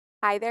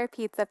Hi there,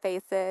 pizza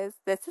faces.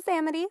 This is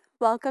Amity.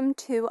 Welcome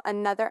to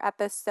another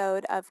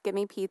episode of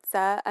Gimme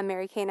Pizza, a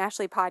Mary Kay and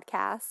Ashley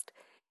podcast.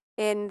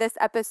 In this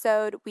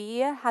episode, we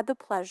had the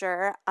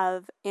pleasure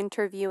of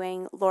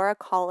interviewing Laura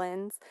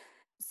Collins.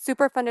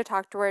 Super fun to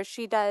talk to her.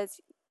 She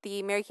does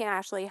the Mary Kay and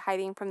Ashley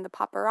Hiding from the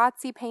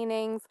Paparazzi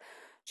paintings.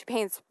 She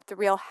paints the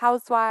Real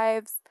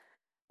Housewives,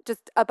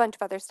 just a bunch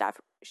of other stuff.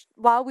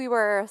 While we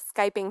were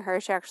Skyping her,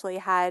 she actually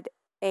had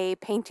a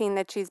painting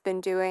that she's been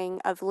doing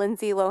of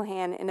Lindsay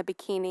Lohan in a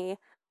bikini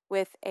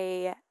with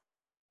a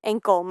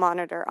ankle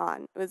monitor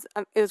on. It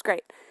was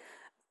great.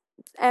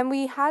 And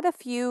we had a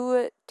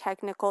few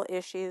technical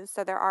issues,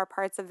 so there are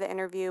parts of the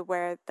interview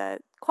where the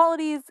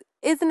quality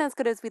isn't as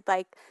good as we'd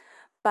like,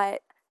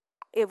 but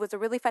it was a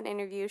really fun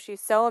interview.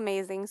 She's so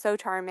amazing, so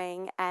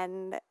charming,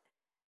 and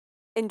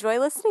enjoy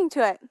listening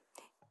to it.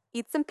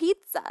 Eat some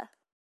pizza.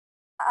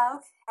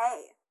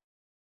 Okay.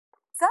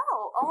 So,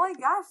 oh my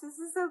gosh, this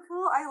is so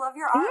cool. I love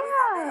your art.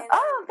 Yeah. We have it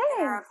Oh,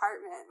 in our thanks.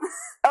 apartment.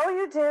 Oh,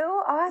 you do?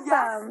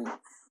 Awesome. Yes.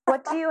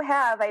 What do you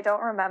have? I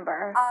don't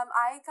remember.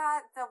 I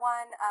got the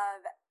one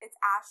of, it's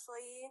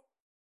Ashley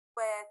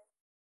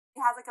she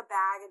has like a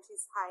bag and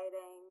she's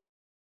hiding.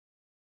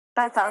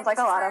 That sounds like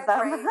a lot of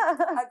them.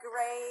 A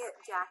gray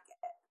jacket.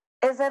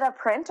 Is it a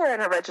print or an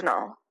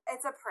original?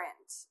 It's a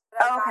print.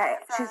 Okay.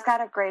 She's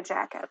got a gray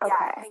jacket. Okay.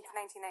 Yeah, I think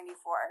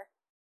 1994.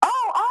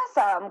 Oh,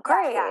 awesome.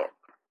 Great. Yeah.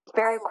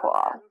 Very cool.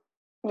 Them.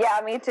 Yeah,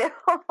 me too.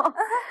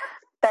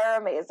 They're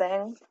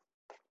amazing.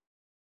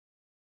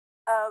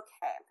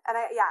 Okay. And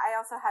I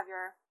also have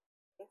your...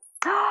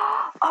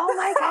 Oh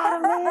my God,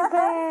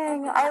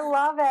 amazing. I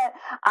love it.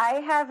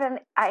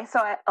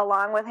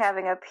 Along with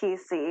having a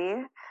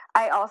PC,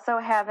 I also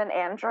have an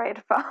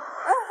Android phone.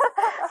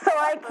 So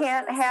I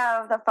can't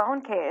have the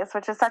phone case,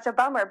 which is such a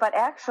bummer. But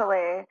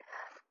actually,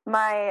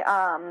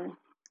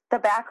 the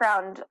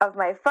background of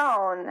my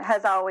phone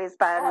has always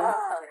been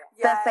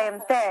the same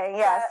thing.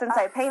 Yeah, since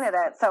I painted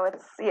it. So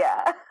it's.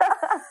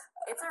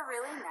 It's a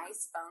really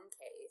nice phone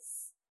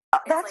case.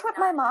 That's what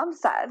my mom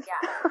said.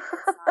 Yeah,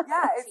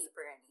 it's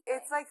cheaper.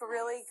 It's like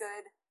really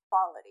good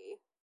quality.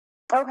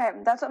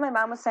 Okay, that's what my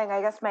mom was saying.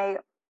 I guess my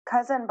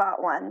cousin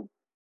bought one,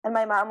 and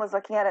my mom was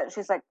looking at it, and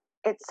she's like,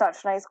 it's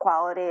such nice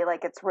quality.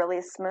 Like, it's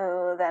really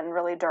smooth and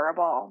really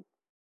durable.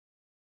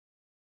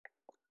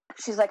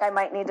 She's like, I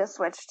might need to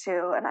switch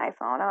to an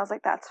iPhone. I was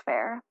like, that's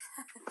fair.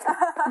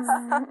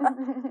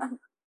 Recommend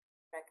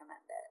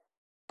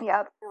it.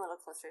 Yep. A little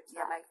closer to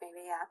the mic,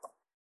 maybe, yeah.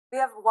 We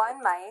have one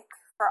mic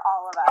for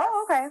all of us.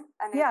 Oh, okay.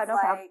 And yeah, no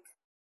problem.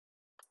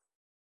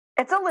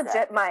 It's a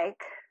legit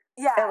mic.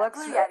 Yeah, it looks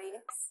Blue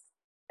Yeti.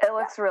 It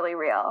looks really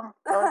real.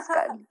 It looks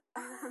good.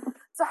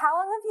 So how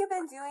long have you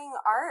been doing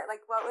art?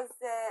 Like,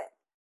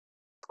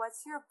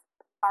 what's your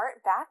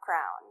art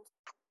background?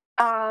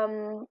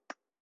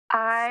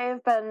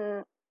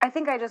 I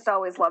think I just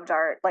always loved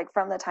art, like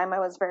from the time I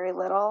was very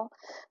little.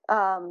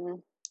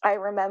 I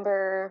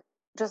remember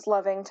just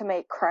loving to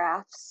make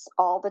crafts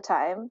all the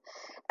time.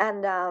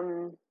 And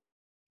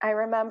I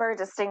remember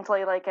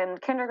distinctly, like in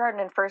kindergarten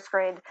and first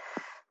grade,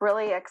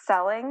 really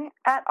excelling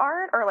at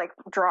art or like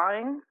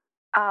drawing.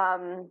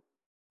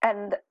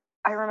 And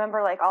I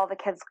remember like all the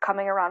kids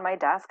coming around my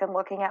desk and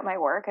looking at my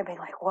work and being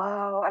like,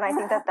 whoa. And I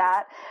think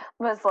that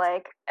was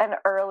like an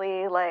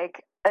early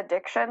like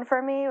addiction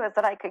for me, was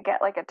that I could get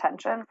like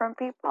attention from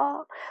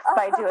people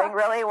by doing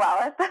really well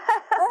at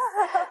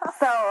that.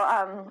 So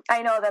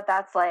I know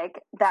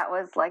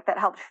that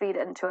helped feed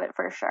into it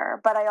for sure.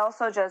 But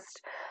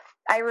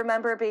I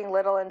remember being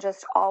little and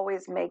just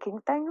always making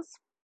things.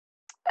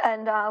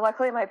 And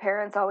luckily my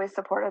parents always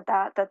supported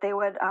that they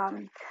would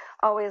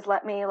always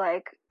let me,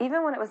 like,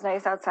 even when it was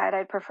nice outside,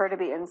 I'd prefer to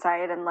be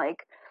inside. And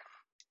like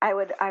I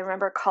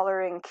remember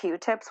coloring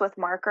Q-tips with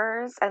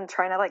markers and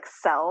trying to like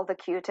sell the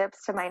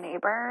Q-tips to my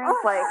neighbors.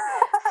 Like,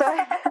 so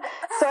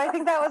I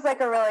think that was like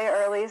a really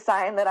early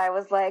sign that I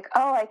was like,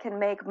 oh, I can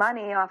make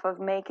money off of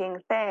making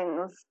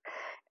things.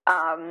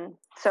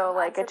 So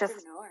like it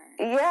just,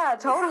 yeah,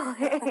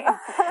 totally.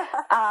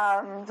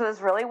 So it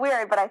was really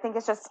weird, but I think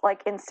it's just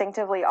like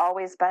instinctively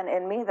always been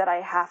in me that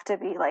I have to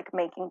be like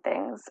making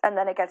things. And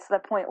then it gets to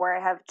the point where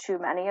I have too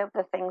many of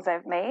the things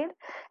I've made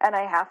and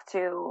I have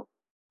to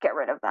get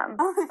rid of them,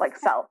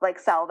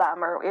 sell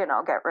them or,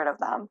 get rid of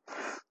them.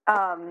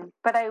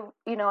 But I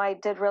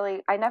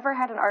never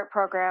had an art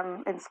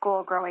program in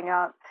school growing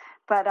up,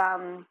 but,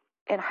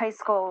 in high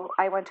school,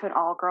 I went to an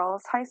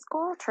all-girls high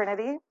school,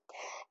 Trinity,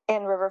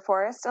 in River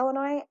Forest,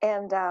 Illinois,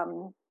 and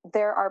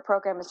their art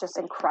program is just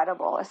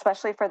incredible,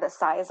 especially for the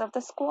size of the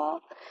school.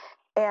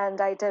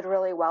 And I did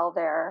really well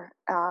there,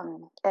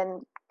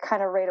 and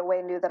kind of right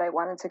away knew that I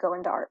wanted to go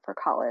into art for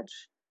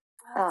college.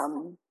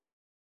 Cool.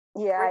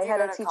 I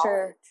had a teacher.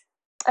 College?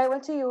 I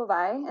went to U of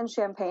I in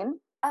Champaign.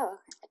 Oh.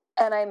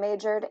 And I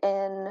majored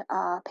in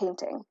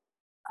painting.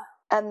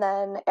 And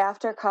then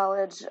after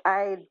college,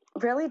 I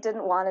really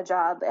didn't want a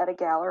job at a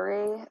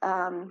gallery.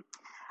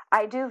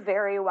 I do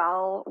very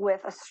well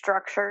with a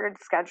structured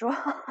schedule.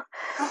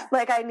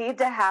 Like I need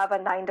to have a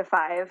 9 to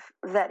 5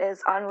 that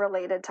is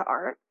unrelated to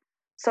art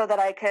so that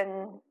I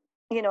can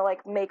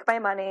like make my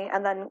money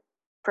and then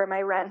for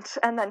my rent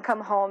and then come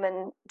home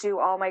and do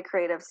all my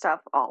creative stuff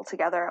all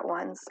together at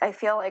once. I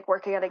feel like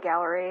working at a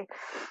gallery,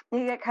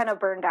 you get kind of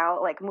burned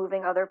out, like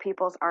moving other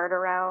people's art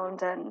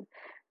around and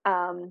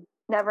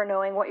never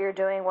knowing what you're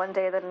doing one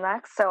day to the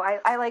next. So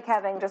I like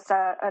having just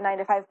a 9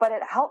 to 5, but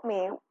it helped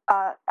me.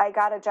 I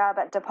got a job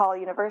at DePaul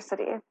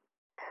University,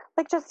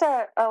 like just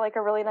a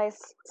really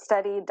nice,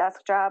 steady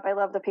desk job. I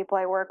love the people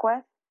I work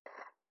with.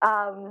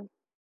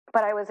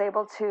 But I was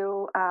able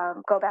to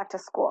go back to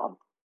school.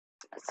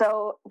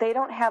 So they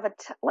don't have a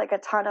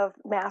ton of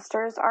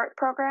master's art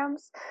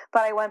programs,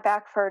 but I went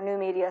back for new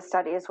media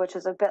studies, which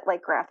is a bit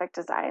like graphic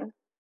design.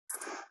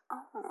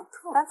 Oh,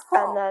 cool. That's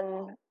cool.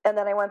 And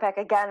then I went back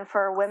again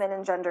for women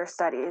and gender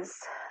studies.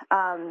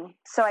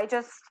 So I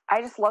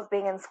just love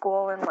being in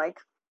school and like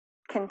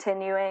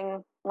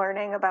continuing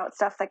learning about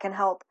stuff that can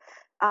help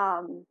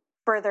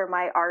further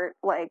my art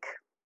like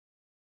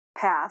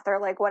path or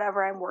like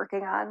whatever I'm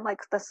working on, like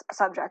the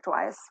subject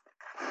wise.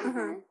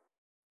 Mm-hmm.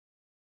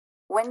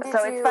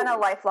 It's been a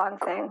lifelong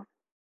thing.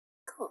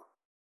 Cool.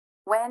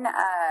 When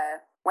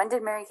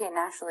did Mary Kate and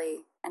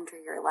Ashley enter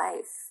your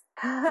life?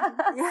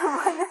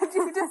 Yeah, when did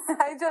you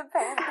decide to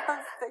paint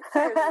those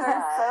pictures?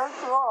 They're so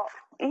cool.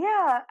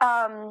 Yeah.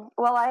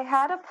 Well, I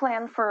had a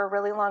plan for a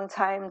really long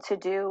time to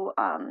do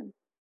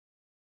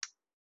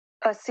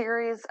a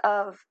series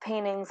of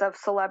paintings of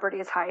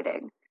celebrities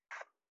hiding.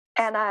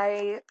 And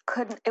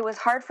it was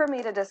hard for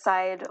me to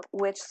decide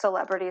which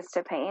celebrities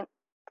to paint.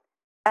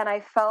 And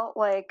I felt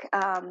like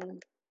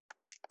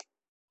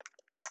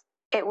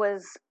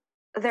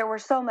there were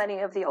so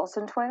many of the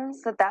Olsen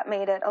twins that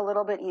made it a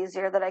little bit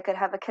easier that I could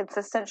have a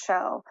consistent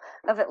show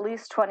of at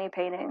least 20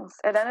 paintings.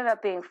 It ended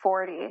up being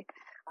 40,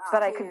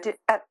 but I could do,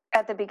 at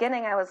the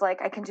beginning I was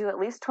like, I can do at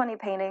least 20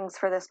 paintings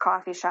for this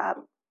coffee shop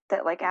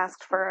that like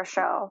asked for a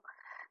show.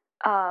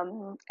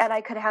 And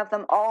I could have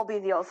them all be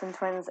the Olsen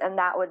twins and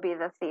that would be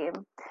the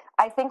theme.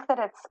 I think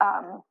that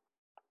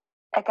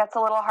it gets a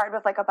little hard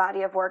with like a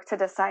body of work to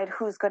decide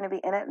who's going to be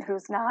in it and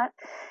who's not.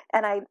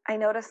 And I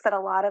noticed that a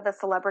lot of the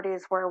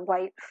celebrities were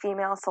white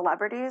female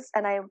celebrities.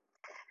 And I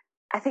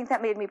think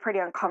that made me pretty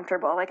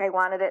uncomfortable. Like I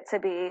wanted it to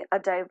be a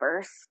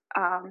diverse,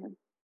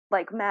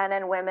 like men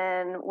and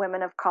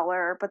women of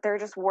color, but there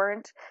just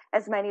weren't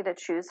as many to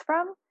choose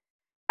from.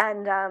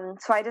 And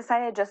so I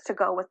decided just to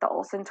go with the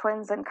Olsen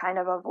twins and kind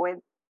of avoid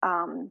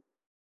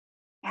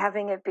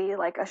having it be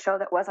like a show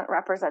that wasn't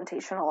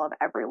representational of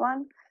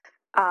everyone.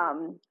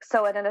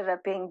 So it ended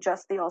up being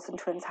just the Olsen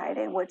twins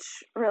hiding,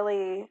 which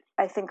really,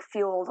 I think,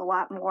 fueled a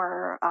lot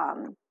more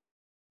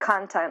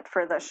content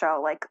for the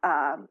show, like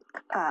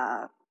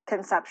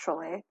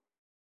conceptually.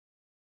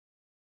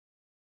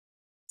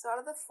 So out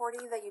of the 40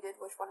 that you did,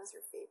 which one is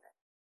your favorite?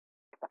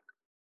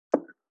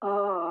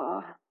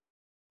 Oh,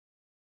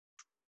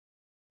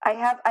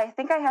 I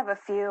think I have a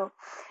few.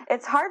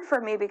 It's hard for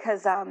me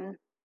because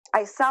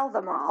I sell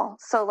them all,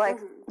 so like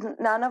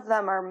none of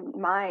them are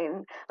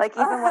mine. Like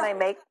even when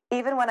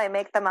I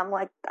make them, I'm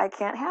like, I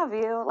can't have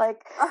you.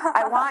 Like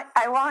I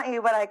want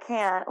you, but I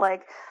can't.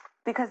 Like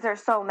because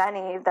there's so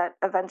many that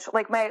eventually,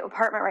 like my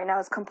apartment right now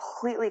is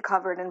completely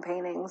covered in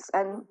paintings,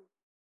 and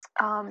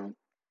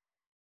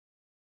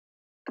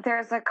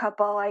there's a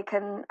couple I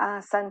can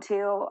send to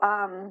you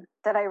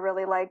that I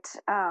really liked.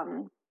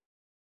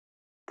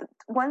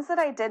 Ones that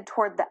I did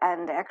toward the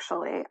end,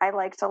 actually, I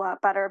liked a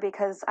lot better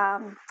because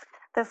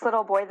this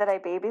little boy that I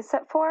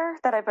babysit for,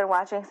 that I've been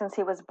watching since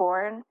he was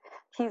born,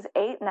 he's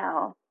 8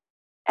 now.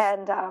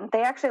 And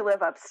they actually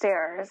live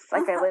upstairs.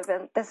 Like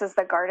this is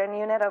the garden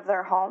unit of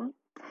their home.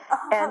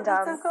 And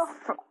so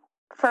cool.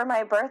 for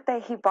my birthday,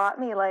 he bought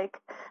me like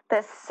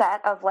this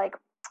set of like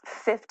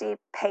 50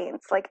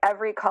 paints, like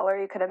every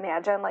color you could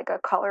imagine, like a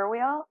color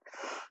wheel.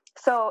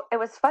 So it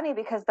was funny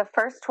because the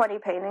first 20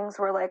 paintings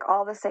were like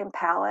all the same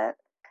palette.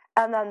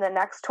 And then the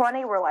next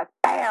 20 were like,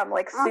 bam,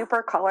 like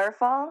super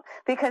colorful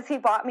because he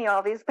bought me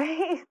all these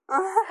paints.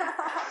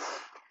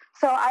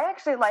 So I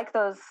actually like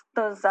those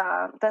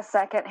the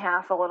second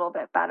half a little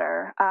bit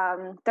better.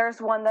 There's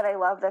one that I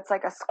love that's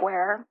like a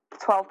square,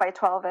 12 by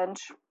 12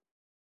 inch.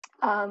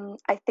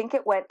 I think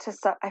it went to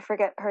I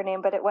forget her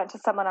name, but it went to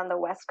someone on the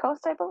West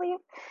Coast, I believe.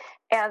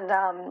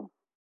 And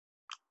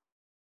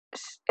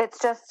it's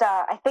just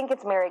I think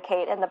it's Mary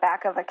Kate in the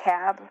back of a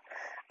cab.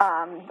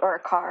 Or a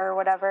car or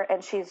whatever,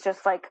 and she's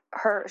just like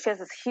she has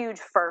this huge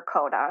fur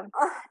coat on,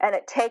 and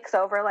it takes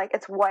over, like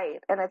it's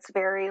white and it's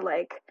very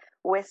like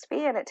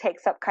wispy, and it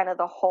takes up kind of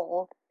the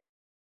whole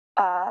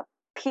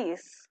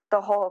piece,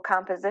 the whole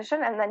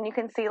composition, and then you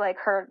can see like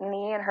her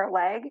knee and her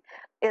leg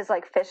is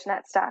like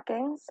fishnet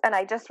stockings, and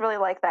I just really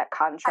like that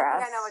contrast. I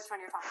think I know which one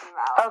you're talking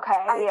about.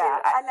 Okay, yeah.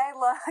 And I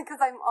love,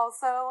 because I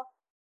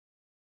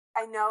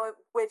know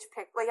which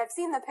like I've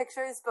seen the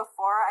pictures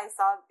before I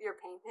saw your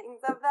paintings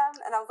of them,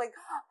 and I was like,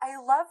 I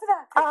love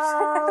that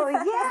picture. Oh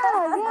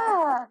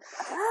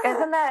yeah.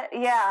 Isn't that?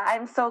 Yeah,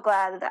 I'm so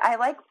glad. I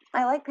like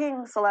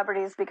painting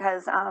celebrities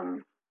because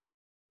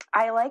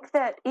I like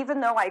that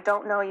even though I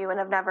don't know you and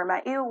have never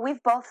met you,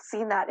 we've both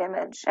seen that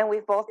image, and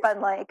we've both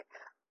been like,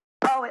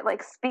 oh, it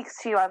like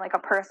speaks to you on like a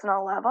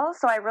personal level.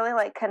 So I really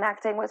like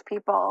connecting with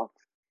people.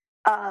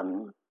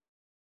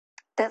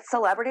 That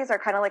celebrities are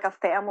kind of like a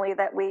family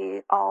that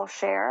we all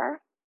share,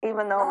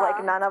 even though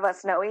like none of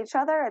us know each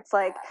other. It's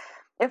like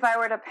if I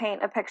were to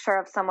paint a picture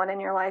of someone in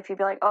your life, you'd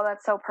be like, oh,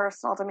 that's so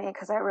personal to me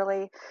because I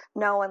really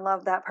know and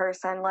love that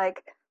person.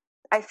 Like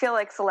I feel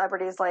like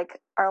celebrities like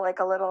are like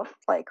a little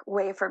like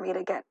way for me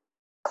to get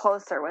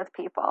closer with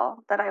people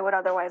that I would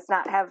otherwise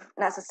not have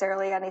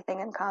necessarily anything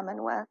in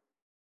common with.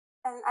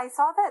 And I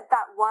saw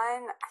that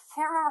one, I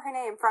can't remember her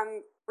name,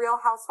 from Real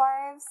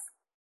Housewives,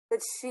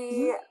 that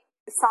she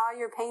saw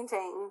your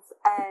paintings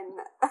and...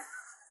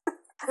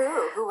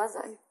 Who was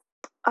it?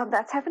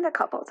 That's happened a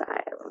couple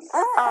times.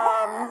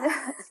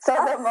 So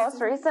the most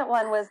recent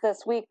one was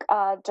this week.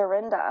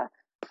 Dorinda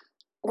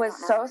was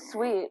so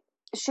sweet.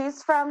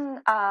 She's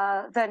from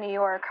the New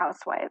York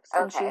Housewives,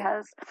 and she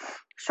has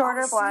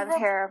shorter blonde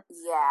hair.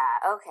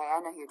 Yeah, okay, I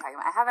know who you're talking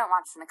about. I haven't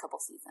watched in a couple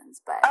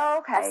seasons, but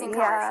I've seen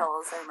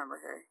commercials. I remember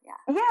her.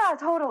 Yeah,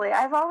 totally.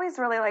 I've always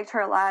really liked her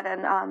a lot,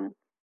 and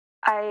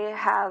I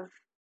have.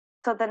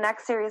 So the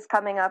next series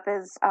coming up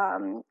is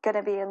going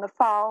to be in the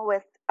fall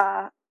with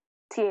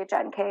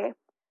THNK,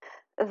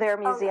 their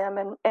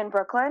museum in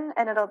Brooklyn,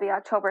 and it'll be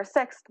October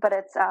 6th. But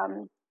it's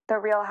the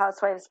Real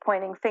Housewives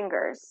pointing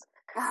fingers.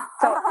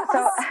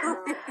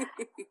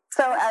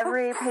 So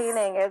every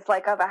painting is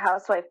like of a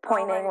housewife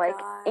pointing like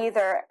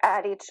either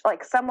at each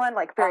like someone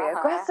like very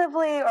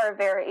aggressively or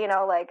very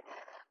like.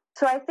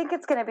 So I think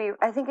it's gonna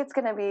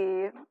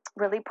be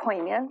really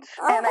poignant,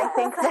 and I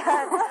think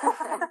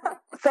that.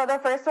 So the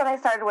first one I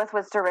started with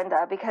was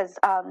Dorinda because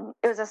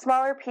it was a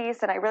smaller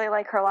piece, and I really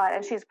like her a lot,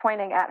 and she's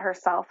pointing at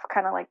herself,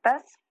 kind of like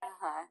this.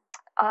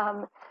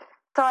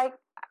 So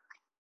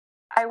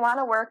I want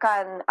to work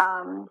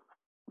on.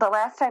 The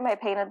last time I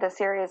painted the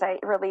series, I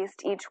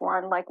released each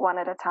one like one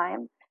at a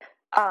time.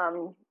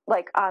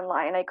 Like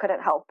online, I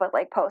couldn't help but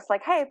like post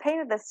like, hey,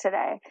 painted this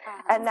today.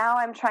 And now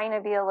I'm trying to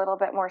be a little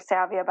bit more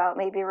savvy about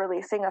maybe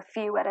releasing a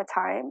few at a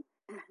time.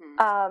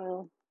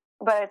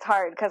 But it's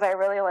hard because I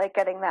really like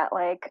getting that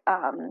like,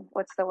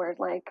 what's the word?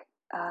 Like,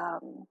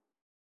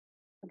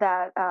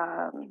 that,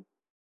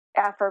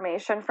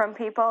 affirmation from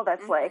people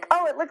that's like,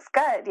 oh, it looks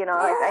good. Like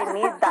I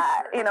need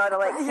that, to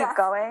like keep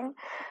going.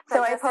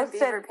 So I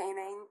posted Bieber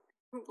painting.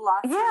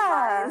 Lots of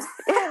lines.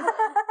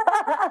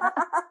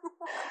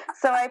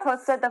 So I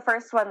posted the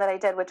first one that I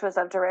did, which was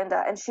of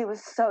Dorinda, and she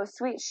was so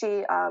sweet.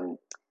 She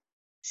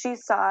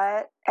saw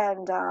it,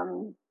 and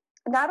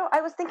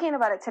I was thinking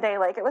about it today.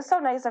 Like it was so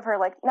nice of her.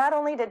 Like not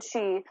only did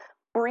she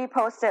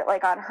repost it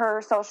like on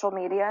her social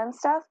media and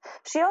stuff,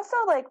 she also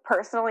like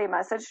personally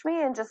messaged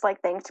me and just like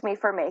thanked me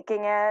for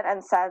making it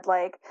and said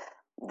like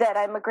that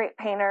I'm a great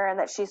painter and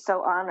that she's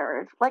so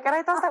honored. Like, and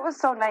I thought that was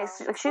so nice.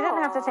 Like, she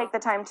didn't have to take the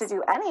time to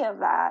do any of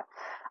that.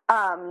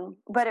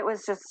 But it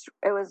was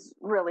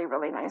really,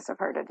 really nice of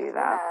her to do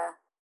that. Yeah,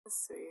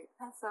 that's sweet.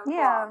 That's so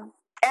cool.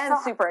 And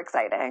super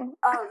exciting.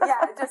 Oh,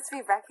 yeah, just to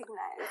be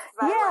recognized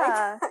by,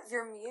 like,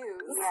 your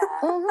muse.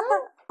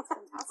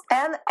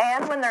 Yeah.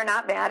 And when they're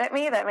not mad at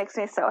me, that makes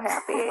me so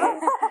happy. Do they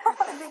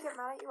get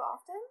mad at you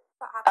often?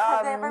 What happens?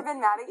 Have they ever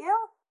been mad at you?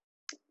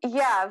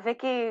 Yeah,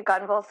 Vicky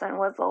Gunvalson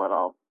was a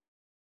little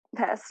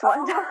pissed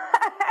one time.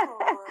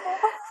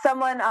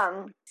 Someone,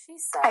 she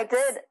sucks. I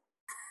did.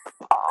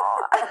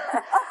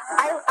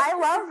 I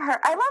love her.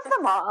 I love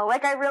them all.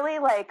 Like, I really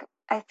like.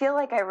 I feel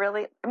like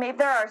maybe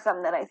there are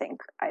some that I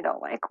think I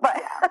don't like,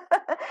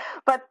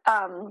 but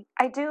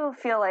I do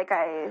feel like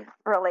I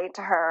relate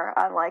to her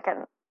on like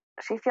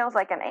she feels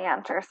like an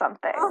aunt or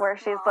something, where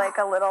she's like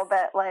a little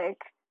bit like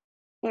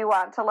you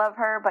want to love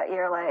her, but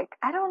you're like,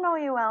 I don't know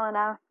you well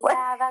enough.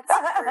 Yeah, that's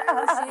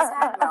true. She's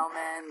had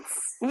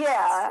moments.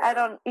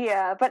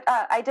 Yeah, but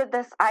I did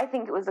this. I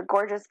think it was a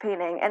gorgeous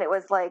painting, and it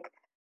was like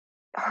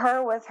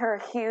her with her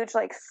huge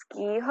like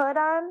ski hood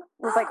on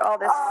with like all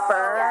this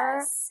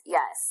fur.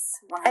 Yes,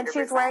 100%. And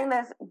she's wearing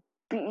this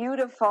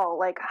beautiful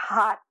like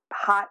hot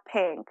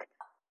pink,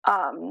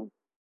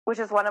 which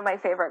is one of my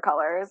favorite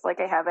colors. Like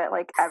I have it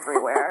like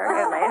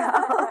everywhere in my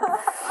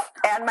house,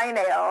 and my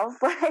nails,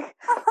 like,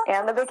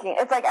 and the bikini.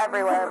 It's like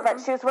everywhere. But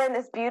she was wearing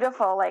this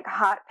beautiful like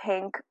hot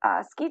pink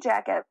ski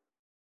jacket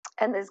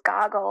and these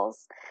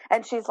goggles,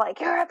 and she's like,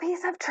 "You're a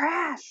piece of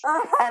trash,"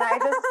 and I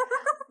just.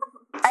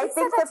 I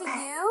think that to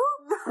you?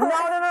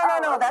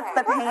 No. That's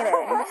the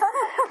painting.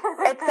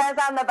 It says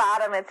on the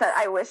bottom. It says.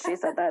 I wish she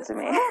said that to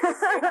me.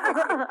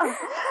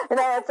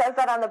 No, it says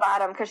that on the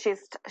bottom because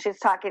she's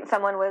talking.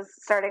 Someone was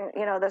starting,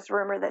 this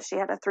rumor that she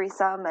had a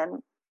threesome,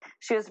 and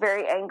she was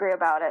very angry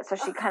about it. So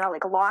she kind of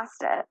like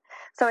lost it.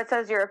 So it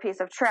says you're a piece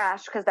of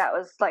trash because that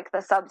was like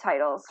the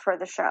subtitles for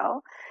the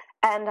show,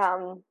 and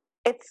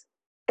it's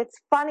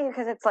funny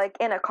because it's like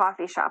in a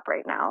coffee shop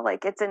right now.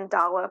 Like it's in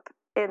Dollop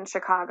in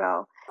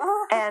Chicago.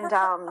 And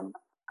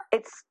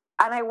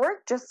and I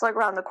work just like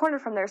around the corner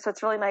from there, so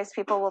it's really nice.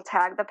 People will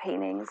tag the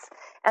paintings,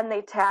 and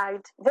they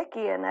tagged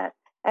Vicky in it,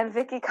 and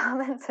Vicky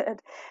commented,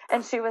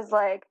 and she was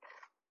like,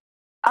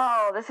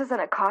 "Oh, this isn't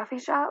a coffee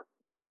shop."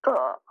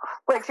 ugh.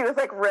 Like, she was,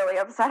 like, really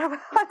upset about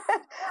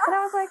it. And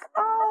I was like,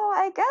 oh,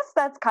 I guess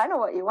that's kind of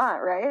what you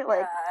want, right?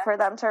 Like, for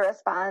them to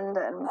respond.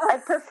 And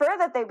I'd prefer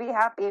that they be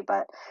happy,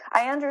 but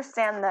I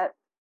understand that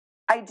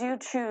I do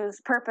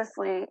choose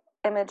purposely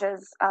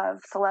images of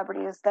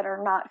celebrities that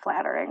are not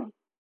flattering.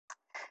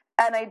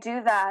 And I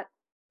do that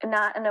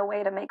not in a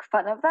way to make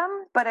fun of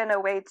them, but in a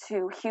way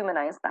to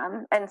humanize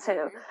them and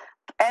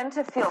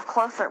to feel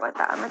closer with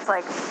them. It's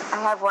like,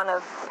 I have one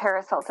of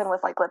Paris Hilton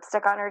with like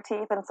lipstick on her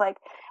teeth, and it's like,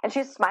 and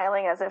she's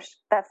smiling as if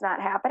that's not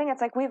happening.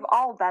 It's like, we've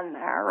all been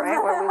there,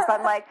 right? Where we've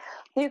been like,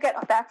 you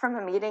get back from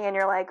a meeting and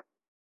you're like,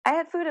 I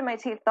had food in my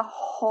teeth the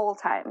whole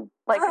time.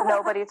 Like,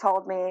 nobody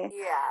told me.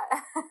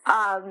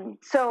 Yeah.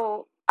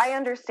 So I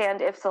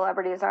understand if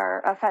celebrities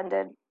are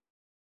offended,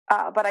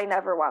 but I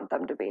never want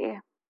them to be.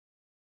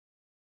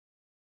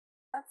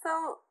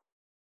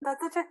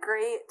 That's such a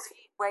great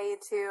way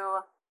to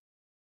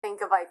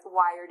think of like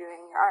why you're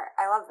doing your art.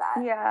 I love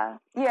that.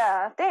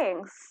 Yeah,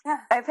 thanks. Yeah.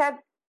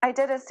 I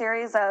did a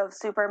series of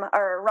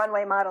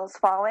runway models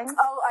falling.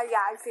 Oh, yeah,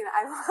 I've seen it.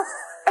 I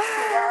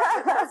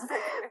love those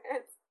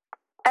pictures.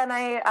 And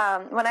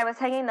I, when I was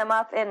hanging them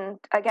up in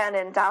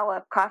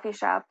Dollop coffee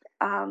shop,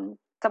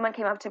 someone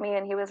came up to me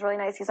and he was really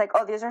nice. He's like,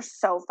 oh, these are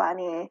so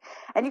funny.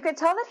 And you could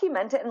tell that he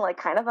meant it in like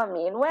kind of a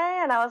mean way.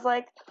 And I was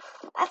like,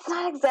 that's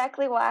not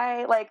exactly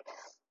why. Like,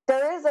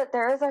 there is a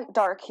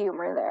dark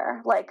humor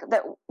there, like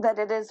that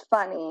it is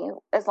funny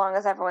as long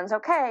as everyone's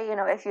okay, you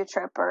know, if you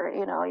trip or,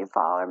 you know, you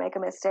fall or make a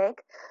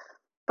mistake.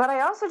 But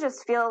I also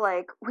just feel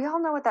like we all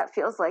know what that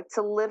feels like,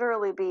 to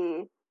literally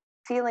be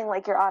feeling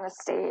like you're on a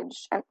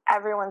stage and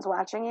everyone's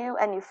watching you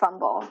and you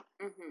fumble.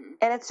 Mm-hmm.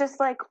 And it's just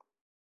like,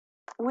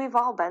 we've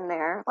all been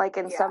there, like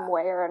in some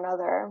way or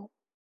another.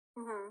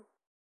 Mm-hmm.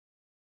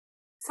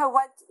 So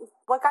what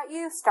got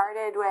you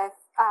started with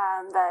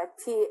the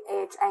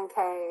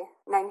THNK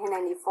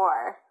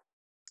 1994?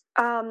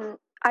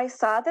 I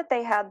saw that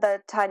they had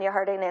the Tonya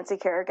Harding Nancy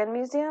Kerrigan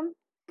Museum.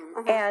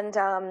 Mm-hmm. And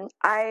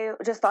I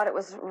just thought it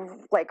was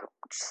like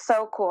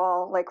so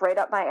cool, like right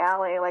up my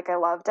alley. Like, I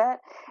loved it.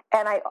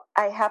 And I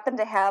happened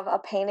to have a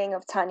painting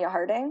of Tonya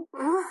Harding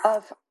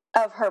of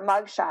her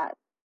mugshot.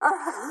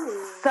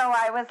 So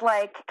I was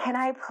like, can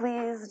I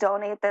please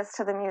donate this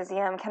to the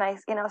museum? Can I,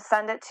 you know,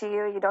 send it to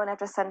you? You don't have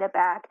to send it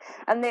back.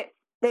 And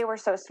they were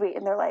so sweet,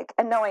 and they're like,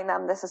 and knowing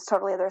them, this is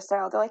totally their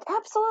style. They're like,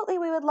 absolutely,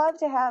 we would love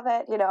to have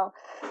it, you know.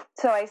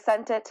 So I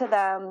sent it to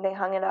them. They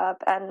hung it up,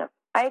 and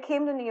I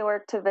came to New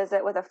York to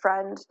visit with a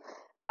friend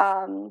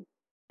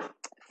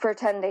for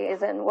 10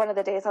 days. And one of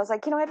the days I was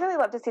like, you know, I'd really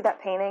love to see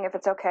that painting if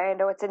it's okay. I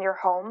know it's in your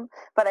home,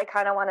 but I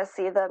kind of want to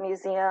see the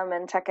museum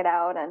and check it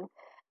out. And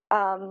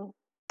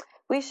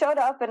we showed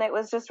up, and it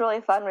was just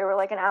really fun. We were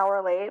like an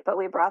hour late, but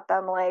we brought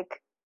them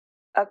like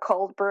a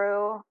cold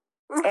brew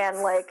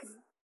and like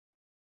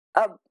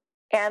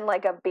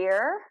a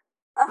beer.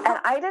 And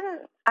I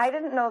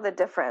didn't know the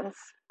difference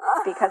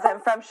because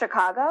I'm from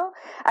Chicago,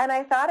 and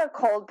I thought a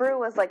cold brew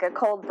was like a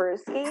cold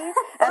brewski. And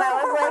I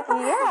was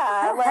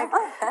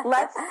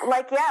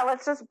like, yeah,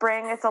 let's just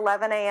bring, it's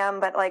 11 a.m.,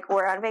 but like,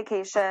 we're on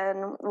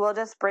vacation. We'll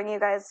just bring you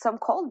guys some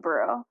cold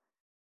brew.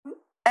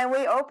 And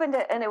we opened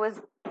it, and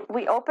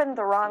we opened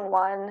the wrong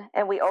one,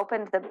 and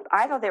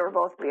I thought they were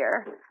both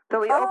beer, but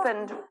we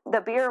opened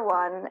the beer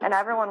one, and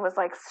everyone was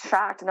like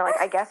shocked, and they're like,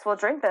 I guess we'll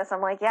drink this.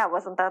 I'm like, yeah,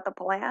 wasn't that the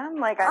plan?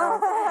 Like, I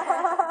don't.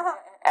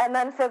 And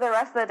then for the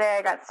rest of the day,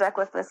 I got stuck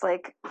with this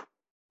like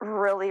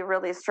really,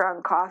 really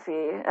strong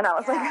coffee, and I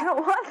was like, I don't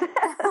want this.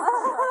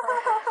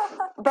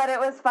 But it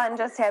was fun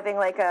just having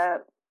like a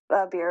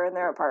beer in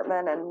their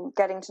apartment and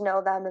getting to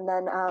know them. And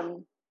then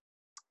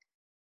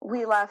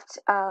we left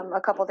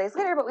a couple days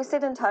later, but we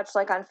stayed in touch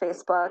like on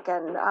Facebook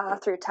and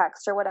through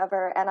text or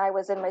whatever. And I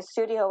was in my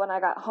studio when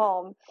I got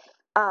home.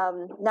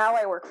 Now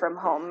I work from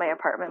home, my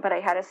apartment, but I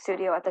had a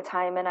studio at the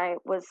time, and I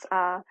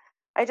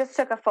just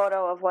took a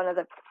photo of one of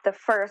the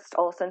first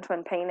Olsen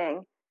twin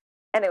painting.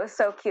 And it was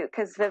so cute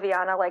because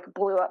Viviana like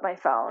blew up my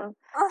phone.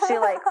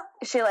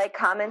 She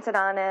commented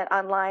on it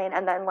online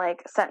and then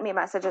like sent me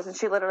messages, and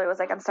she literally was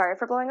like, I'm sorry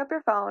for blowing up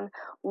your phone.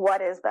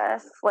 What is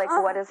this? Like,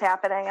 what is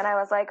happening? And I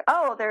was like,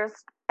 oh, there's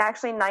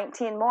actually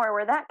 19 more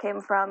where that came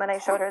from. And I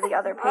showed her the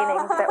other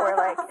paintings that were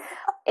like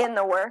in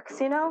the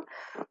works, you know?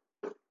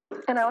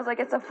 And I was like,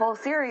 it's a full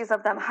series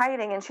of them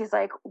hiding. And she's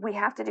like, we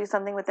have to do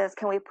something with this.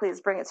 Can we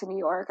please bring it to New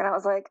York? And I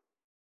was like,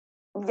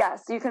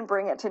 yes, you can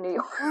bring it to New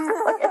York.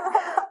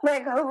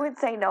 like who would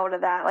say no to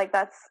that? Like,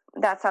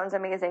 that sounds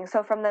amazing.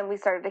 So from then we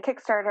started a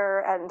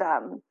Kickstarter, and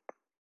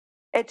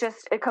it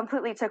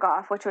completely took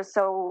off, which was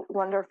so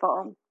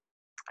wonderful.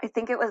 I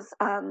think it was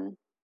a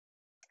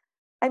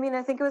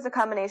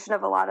combination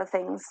of a lot of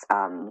things.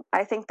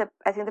 I think the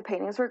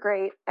paintings were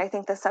great. I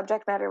think the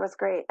subject matter was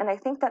great, and I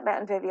think that Matt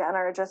and Viviana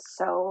are just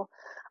so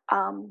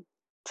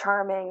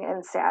charming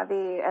and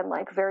savvy and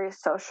like very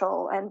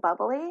social and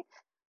bubbly.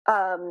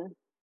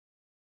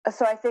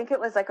 So I think it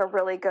was like a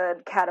really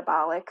good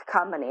catabolic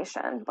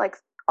combination. Like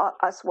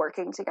us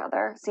working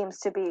together seems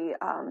to be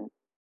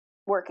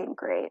working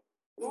great.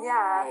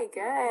 Yeah,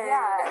 good.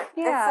 Yeah,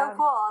 it's so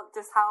cool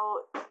just how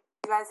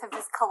you guys have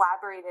just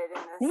collaborated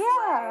in this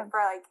way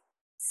for like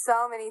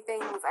so many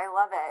things. I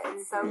love it.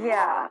 It's so cool.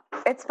 Yeah,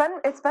 it's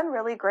been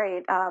really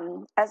great.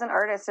 As an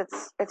artist,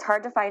 it's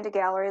hard to find a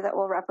gallery that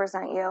will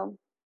represent you.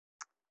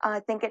 I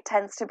think it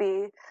tends to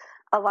be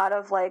a lot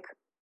of like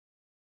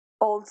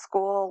old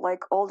school,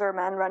 like older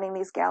men running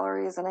these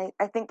galleries, and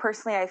I think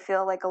personally I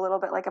feel like a little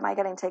bit like, am I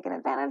getting taken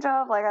advantage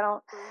of? Like I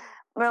don't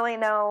really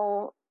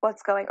know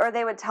what's going, or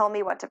they would tell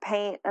me what to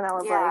paint and I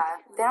was like,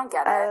 they don't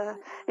get it.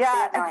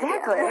 Yeah, no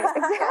exactly.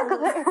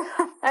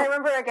 I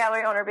remember a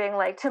gallery owner being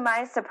like, to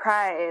my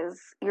surprise,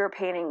 your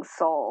painting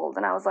sold.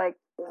 And I was like,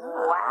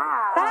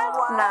 wow, that's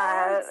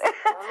not.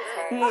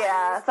 Okay.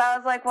 Yeah. So I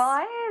was like, well,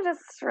 I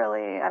just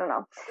really, I don't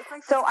know. It's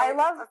like so I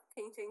love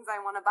paintings I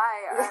want to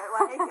buy are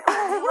like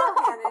Lindsay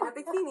Lohan in a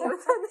bikini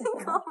with a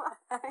thing on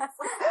my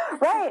eyes.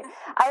 Right.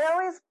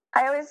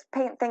 I always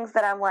paint things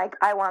that I'm like,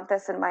 I want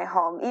this in my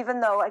home,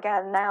 even though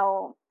again,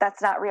 now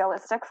that's not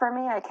realistic for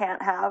me. I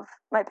can't have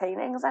my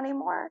paintings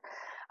anymore.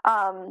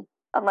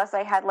 Unless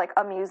I had like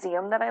a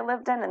museum that I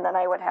lived in, and then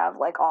I would have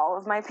like all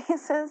of my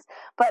pieces.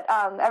 But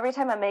every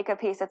time I make a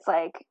piece, it's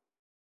like,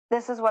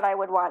 this is what I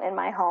would want in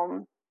my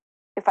home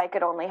if I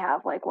could only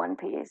have like one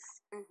piece.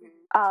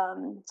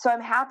 Mm-hmm. So I'm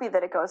happy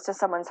that it goes to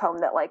someone's home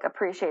that like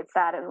appreciates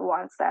that and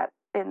wants that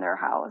in their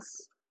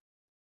house.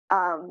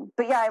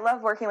 But yeah, I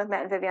love working with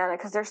Matt and Viviana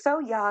because they're so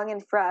young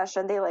and fresh,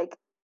 and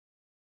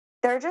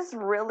they're just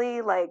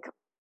really like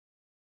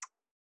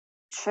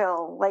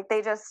chill. Like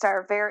they just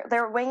are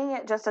they're winging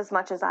it just as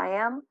much as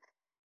I am.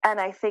 And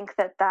I think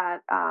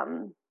that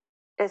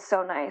is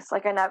so nice.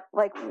 Like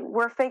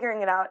we're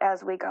figuring it out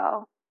as we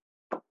go.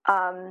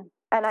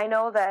 And I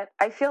know that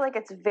I feel like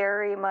it's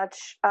very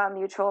much a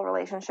mutual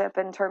relationship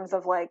in terms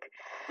of like,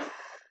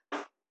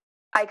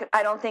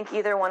 I don't think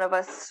either one of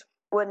us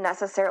would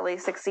necessarily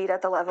succeed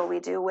at the level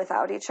we do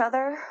without each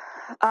other.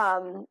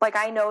 Like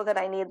I know that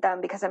I need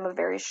them because I'm a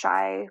very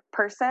shy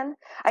person.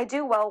 I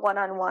do well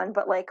one-on-one,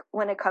 but like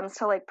when it comes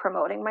to like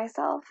promoting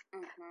myself,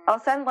 I'll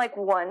send like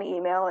one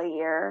email a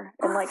year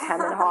and like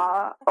hem and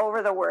haw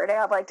over the wording.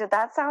 I'm like, did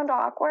that sound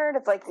awkward?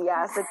 It's like,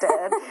 yes, it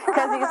did.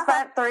 Because you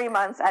spent 3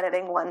 months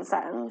editing one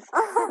sentence.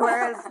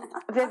 Whereas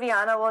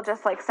Viviana will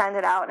just like send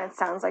it out and it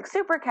sounds like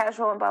super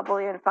casual and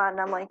bubbly and fun.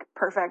 And I'm like,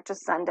 perfect,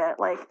 just send it.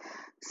 Like,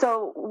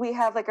 so we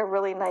have like a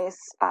really nice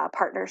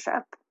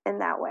partnership in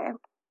that way.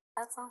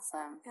 That's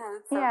awesome. Yeah,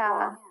 that's so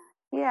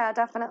cool. Yeah,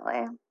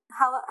 definitely.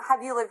 How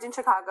have you lived in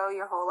Chicago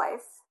your whole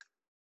life?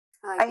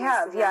 Like I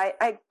have, yeah.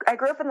 I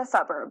grew up in the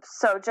suburbs,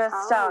 so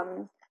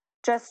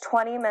just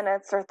 20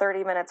 minutes or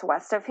 30 minutes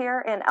west of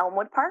here in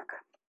Elmwood Park.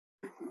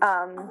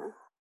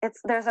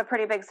 There's a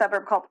pretty big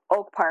suburb called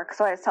Oak Park,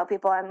 so I always tell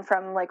people I'm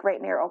from like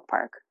right near Oak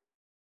Park,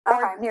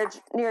 or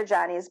near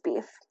Johnny's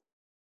Beef.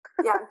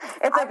 Yeah,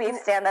 it's a beef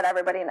stand that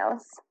everybody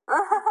knows.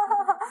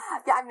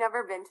 Yeah, I've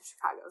never been to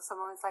Chicago.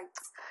 Someone was like,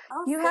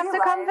 "Oh, you have to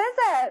come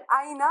visit."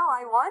 I know,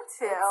 I want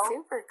to. It's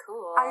super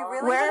cool. I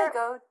really want to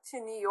go to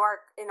New York.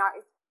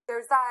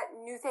 There's that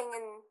new thing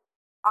in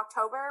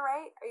October,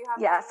 right? Are you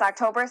having? Yes,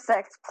 October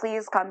 6th.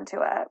 Please come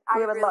to it.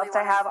 We would love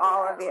to have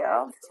all of you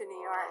to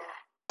New York.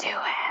 Do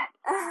it.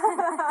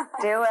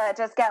 Do it.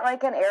 Just get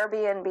like an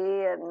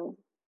Airbnb and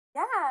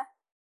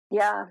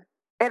yeah.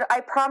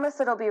 I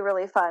promise it'll be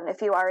really fun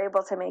if you are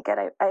able to make it.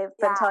 I've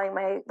been telling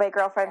my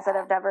girlfriends that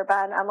have never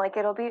been. I'm like,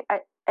 it'll be.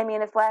 I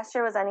mean, if last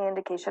year was any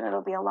indication,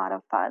 it'll be a lot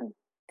of fun.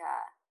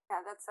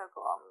 Yeah, that's so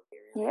cool.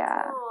 Really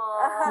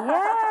cool.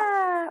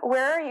 Yeah.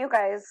 Where are you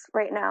guys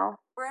right now?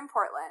 We're in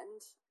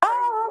Portland.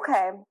 Oh,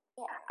 okay.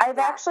 Yeah. I've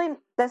actually.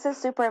 This is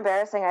super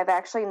embarrassing. I've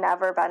actually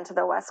never been to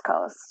the West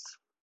Coast.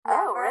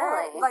 Oh,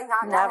 really? Like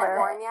not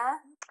California?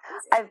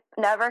 I've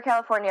never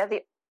California.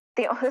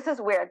 This is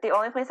weird. The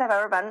only place I've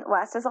ever been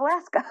west is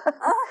Alaska.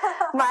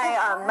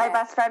 My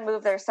best friend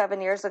moved there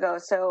 7 years ago,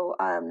 so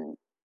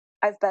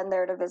I've been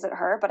there to visit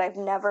her, but I've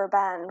never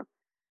been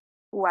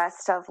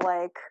west of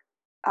like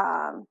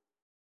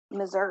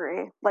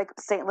Missouri, like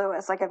St.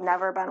 Louis. Like I've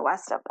never been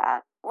west of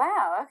that.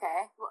 Wow.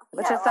 Okay.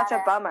 Which is such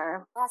a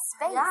bummer. A lot of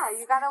space. Yeah,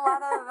 you got a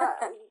lot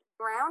of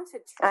ground to.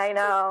 I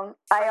know.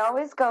 I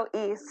always go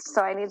east,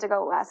 so I need to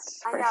go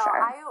west for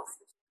sure.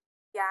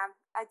 Yeah,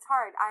 it's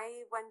hard.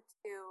 I went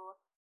to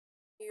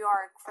New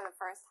York for the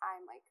first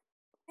time, like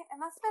it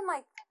must have been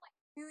like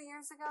 2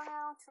 years ago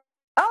now.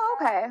 Oh,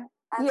 okay.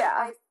 And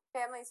yeah. My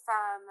family's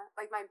from,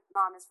 like, my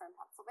mom is from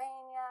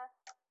Pennsylvania.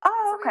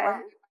 Oh, okay.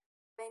 So we went to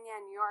Pennsylvania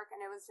and New York,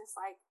 and it was just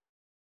like,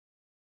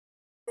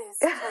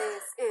 this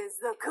place is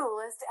the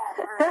coolest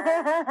ever.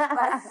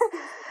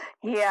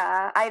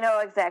 Yeah, I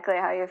know exactly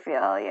how you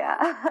feel. Yeah.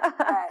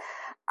 But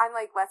I'm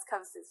like, West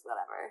Coast is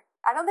whatever.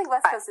 I don't think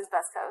West Coast is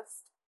best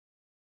coast.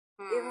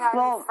 Even though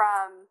I'm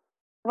from.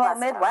 Well,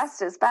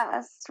 Midwest is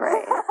best,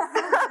 right?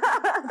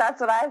 That's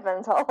what I've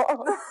been told.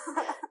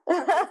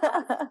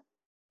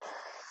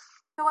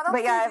 So what else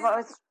but yeah,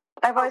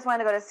 I've always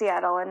wanted to go to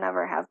Seattle and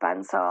never have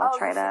been, so I'll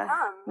try to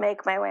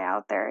make my way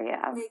out there.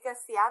 Yeah, make a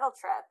Seattle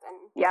trip,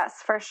 and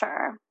yes, for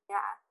sure.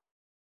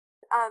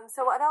 Yeah.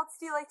 So what else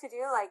do you like to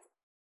do, like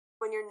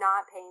when you're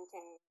not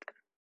painting?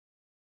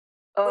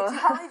 Which you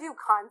probably do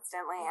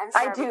constantly, I'm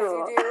sure. I do.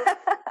 You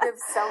have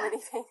so many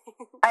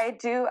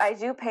paintings. I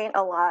do paint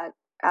a lot.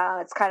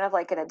 It's kind of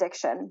like an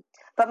addiction.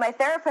 But my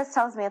therapist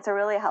tells me it's a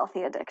really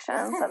healthy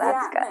addiction, so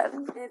that's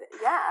good.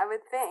 I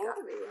would think.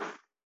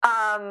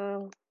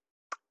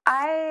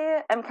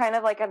 I am kind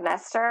of like a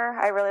nester.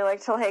 I really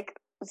like to like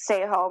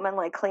stay home and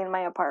like clean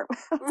my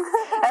apartment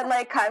and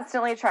like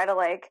constantly try to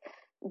like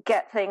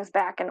get things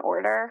back in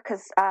order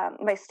because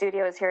my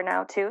studio is here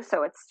now too,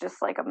 so it's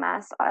just like a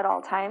mess at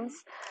all times.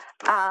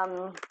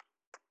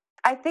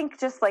 I think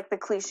just like the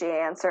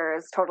cliche answer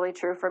is totally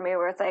true for me,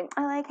 where it's like,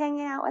 I like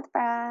hanging out with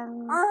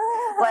friends.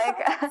 Like,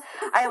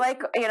 I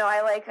like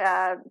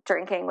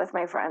drinking with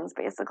my friends,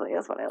 basically,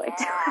 is what I like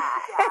doing.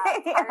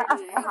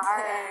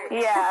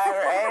 Yeah,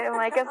 right? I'm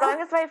like, as long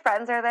as my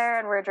friends are there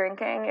and we're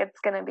drinking, it's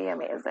going to be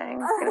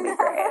amazing. It's going to be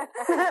great.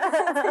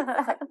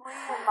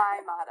 My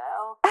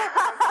motto.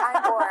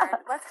 I'm bored.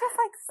 Let's just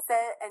like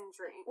sit and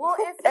drink. Well,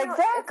 if you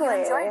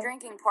enjoy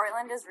drinking,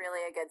 Portland is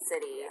really a good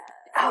city.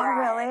 Oh,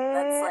 really?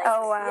 That's like,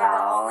 oh, wow.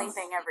 The only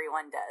thing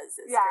everyone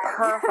does is drink.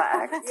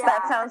 Perfect.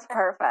 That sounds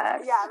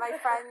perfect. Yeah, my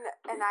friend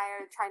and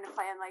I are trying to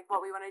plan like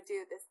what we want to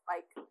do this,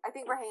 like, I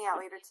think we're hanging out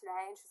later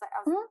today, and she's like,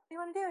 I was like, what do you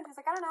want to do? And she's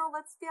like, I don't know,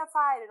 let's be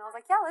outside. And I was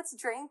like, yeah, let's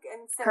drink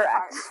and sit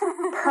apart.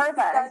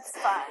 Perfect. That's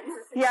fun.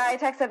 Yeah, I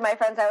texted my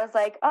friends. I was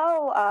like,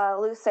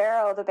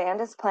 Lucero, the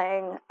band is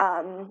playing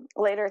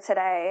later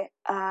today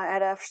at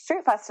a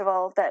street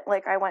festival that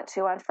like I went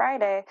to on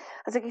Friday.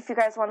 I was like, if you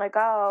guys want to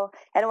go.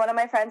 And one of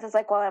my friends is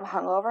like, well, I'm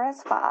hungover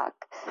as fuck.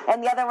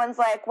 And the other one's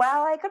like,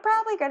 well, I could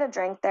probably get a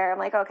drink there. I'm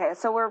like, okay,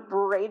 so we're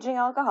raging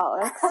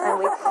alcoholics and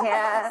we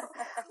can't,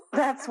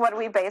 that's what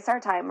we base our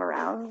time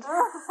around.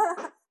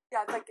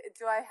 Yeah, it's like,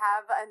 do I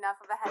have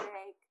enough of a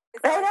headache?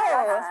 I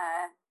know.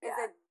 Is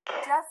it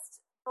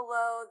just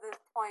below the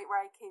point where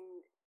I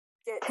can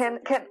get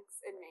drinks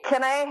in me?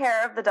 Can I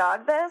hair of the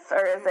dog this,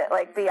 or is it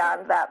like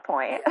beyond that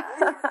point?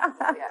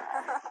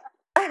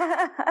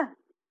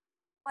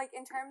 Like,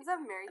 in terms of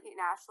Mary-Kate and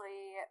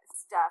Ashley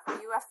stuff,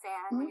 were you a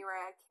fan when you were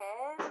a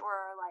kid,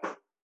 or like?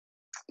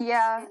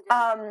 Yeah,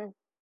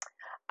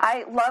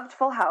 I loved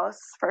Full House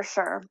for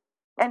sure,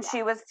 and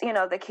she was,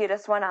 the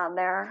cutest one on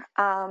there.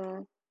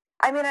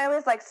 I mean, I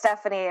always liked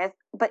Stephanie,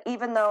 but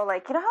even though,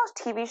 like, how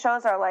TV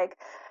shows are like,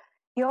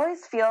 you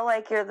always feel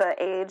like you're the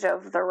age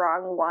of the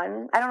wrong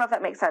one. I don't know if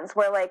that makes sense.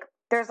 Where like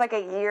there's like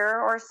a year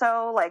or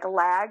so like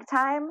lag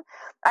time.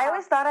 I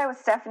always thought I was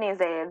Stephanie's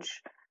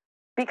age.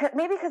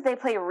 Because they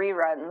play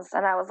reruns,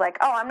 and I was like,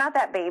 oh, I'm not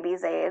that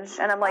baby's age,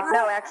 and I'm like,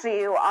 no, actually,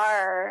 you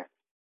are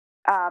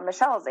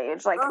Michelle's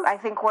age. Like, I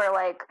think we're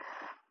like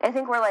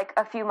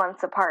a few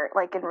months apart,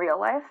 like in real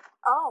life.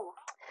 Oh.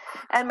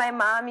 And my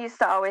mom used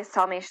to always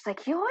tell me, she's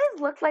like, you always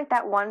looked like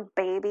that one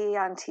baby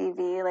on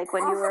TV, like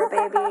when you were a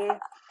baby.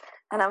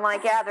 And I'm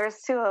like, yeah,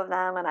 there's two of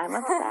them, and I'm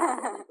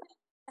upset.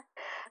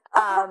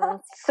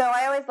 So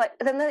I always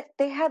then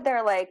they had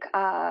their like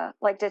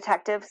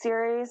detective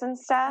series and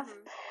stuff. Mm-hmm.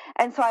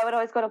 And so I would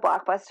always go to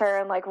Blockbuster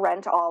and like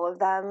rent all of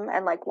them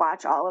and like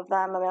watch all of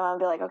them. And my mom would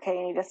be like, okay,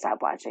 you need to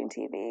stop watching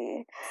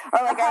TV.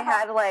 Or like I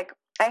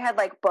had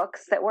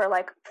books that were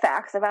like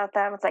facts about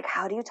them. It's like,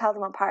 how do you tell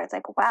them apart? It's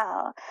like,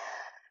 well,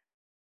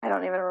 I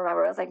don't even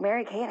remember. It was like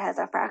Mary-Kate has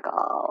a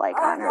freckle like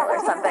on her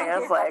or something.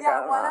 It's like,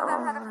 one of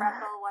them had a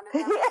freckle, one of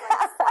them was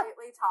like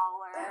slightly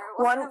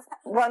taller.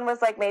 One was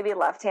like maybe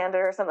left-handed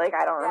or something. Like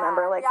I don't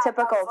remember. Like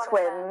typical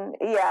twin.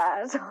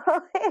 Yeah,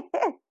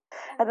 totally.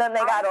 And then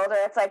they got older.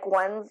 It's like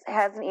one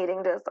has an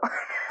eating disorder.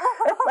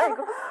 It's like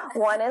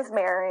one is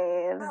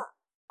married.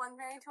 One's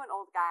married to an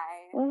old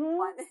guy. Mm-hmm.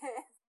 One is.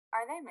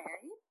 Are they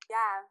married?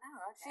 Yeah.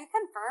 Oh, okay. She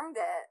confirmed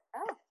it.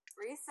 Oh.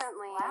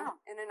 Recently. Wow.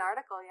 In an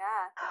article,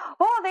 yeah.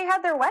 Oh, they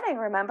had their wedding,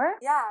 remember?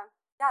 Yeah.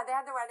 Yeah, they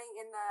had their wedding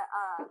in the,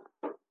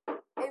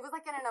 it was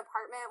like in an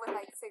apartment with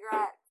like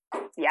cigarettes.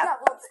 Yep. Yeah,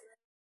 well,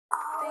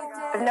 they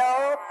did.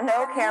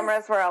 No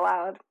cameras were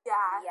allowed.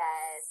 Yeah.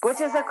 Yes.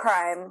 Which is a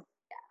crime.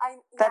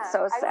 That's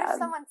so sad. I wish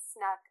someone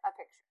snuck a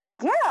picture.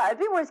 Yeah, it'd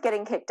be worth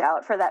getting kicked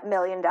out for that $1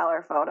 million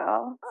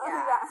photo.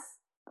 Yeah.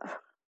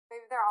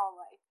 Maybe they're all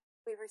like,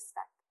 we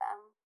respect them.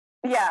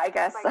 Yeah, I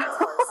guess like, so.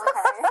 Okay.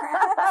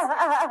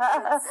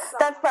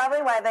 That's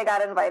probably why they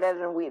got invited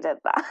and we did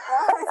that.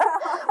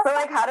 We're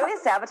like, how do we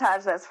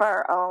sabotage this for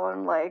our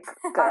own, like,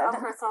 good? Our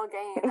own personal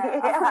gain.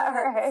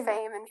 Right.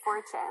 Fame and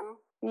fortune.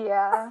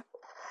 Yeah.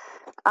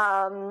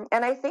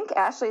 And I think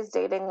Ashley's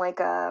dating like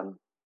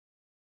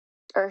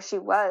she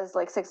was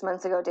like 6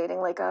 months ago dating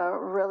like a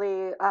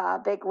really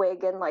big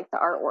wig in like the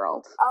art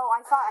world. Oh,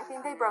 I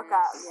think they broke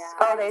up. Yeah.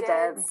 Oh, they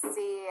did.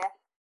 See.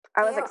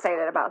 I was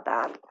excited about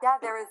that. Yeah,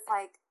 there was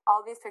like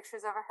all these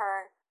pictures of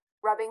her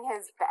rubbing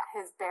his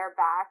bare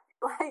back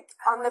like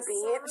on the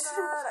beach. So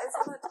I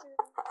saw that too.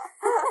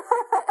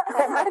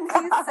 And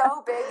he's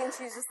so big, and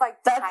she's just like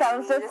that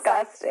tiny, sounds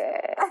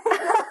disgusting.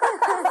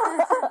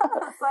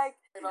 Just, like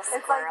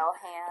little squirrel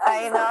hands.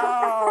 I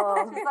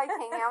know. She's like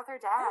hanging out with her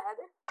dad.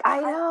 I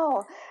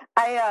know.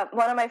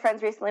 One of my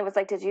friends recently was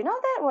like, "Did you know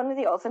that one of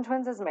the Olsen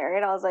twins is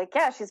married?" I was like,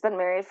 "Yeah, she's been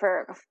married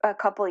for a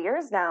couple of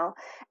years now."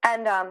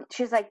 And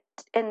she's like,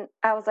 and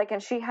I was like,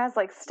 and she has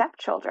like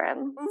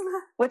stepchildren,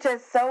 which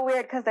is so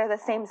weird because they're the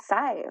same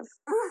size.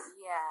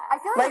 Yeah. I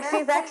feel Like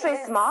she's actually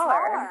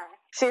smaller.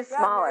 She's Yeah,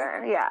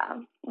 smaller.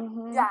 Yeah.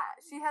 Mm-hmm. Yeah,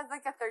 she has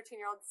like a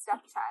 13-year-old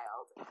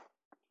stepchild.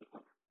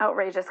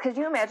 Outrageous. Could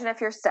you imagine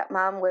if your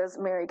stepmom was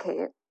Mary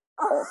Kate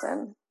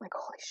Olsen? Like,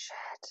 holy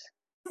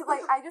shit.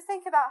 Like, I just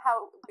think about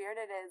how weird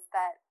it is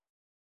that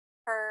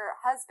her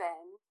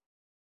husband,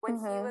 when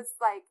he was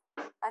like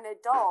an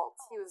adult,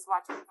 he was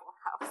watching Full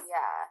House.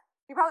 Yeah.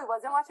 He probably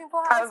wasn't watching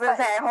Full House. I was gonna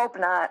say, I hope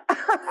not.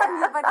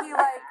 Yeah, but he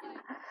like,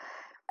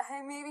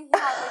 maybe he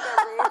had like a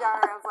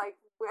radar of like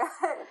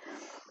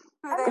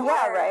who they were.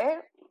 Yeah, right?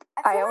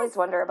 I feel always like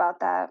wonder about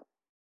that.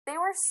 they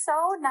were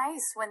so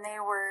nice when they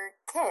were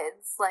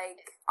kids,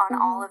 like on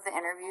all of the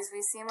interviews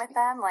we've seen with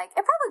them. Like,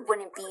 it probably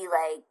wouldn't be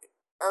like,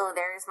 oh,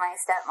 there's my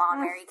stepmom,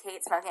 Mary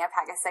Kate, smoking a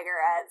pack of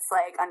cigarettes,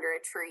 like, under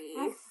a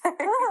tree.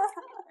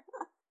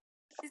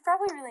 She's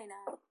probably really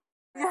nice.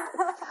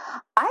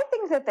 I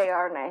think that they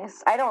are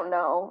nice. I don't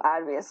know,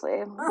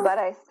 obviously, but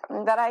I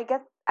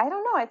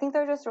don't know. I think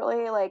they're just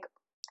really like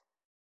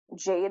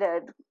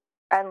jaded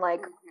and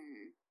like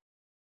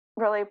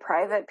really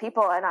private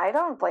people, and I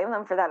don't blame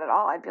them for that at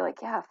all. I'd be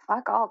like, yeah,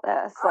 fuck all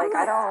this. Like,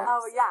 I don't.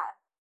 Oh yeah,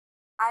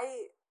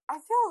 I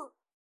feel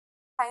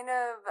kind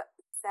of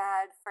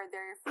sad for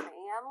their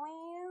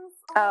families.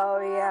 Oh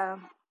yeah.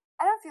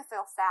 I don't feel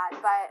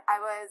sad, but I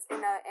was in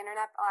an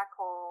internet black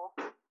hole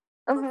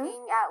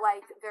looking at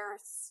like their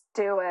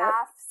Do it.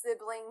 half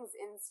siblings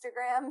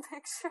Instagram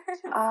pictures.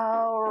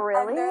 Oh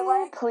really?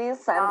 Like, please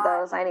send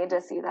those. I need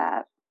to see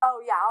that. Oh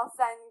yeah, I'll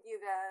send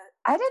you the.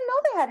 I didn't know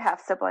they had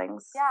half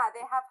siblings. Yeah,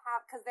 they have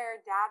half because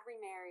their dad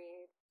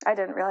remarried. I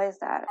didn't realize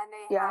that. And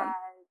they had,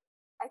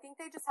 I think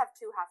they just have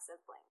 2 half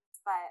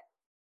siblings, but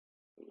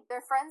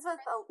they're friends with.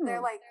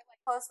 They're like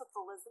close with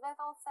Elizabeth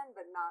Olsen,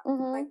 but not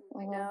like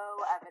no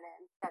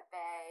evidence that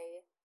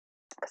they.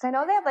 Because I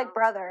know they have like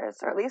brothers,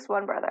 or at least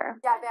one brother.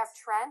 Yeah, they have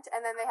Trent,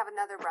 and then they have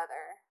another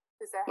brother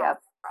who's their half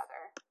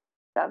brother.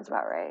 Sounds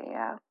about right.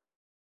 Yeah.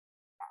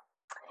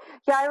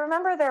 Yeah, I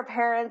remember their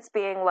parents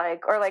being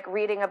like, or like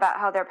reading about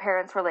how their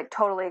parents were like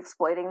totally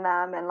exploiting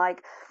them, and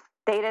like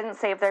they didn't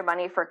save their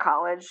money for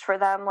college for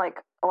them. Like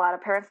a lot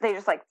of parents, they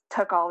just like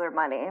took all their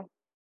money.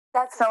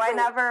 That's what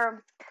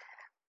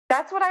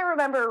I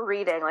remember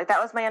reading. Like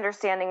that was my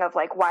understanding of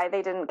like why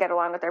they didn't get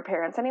along with their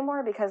parents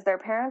anymore, because their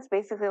parents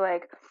basically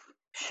like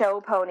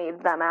show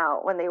ponied them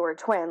out when they were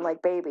twin,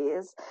 like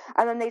babies,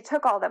 and then they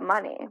took all the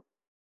money.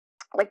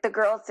 Like the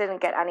girls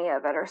didn't get any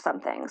of it or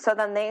something. So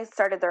then they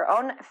started their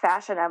own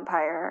fashion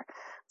empire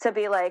to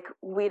be like,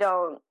 we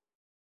don't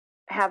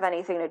have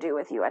anything to do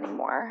with you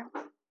anymore.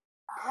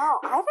 Oh,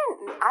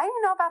 I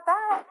didn't know about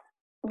that.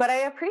 But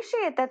I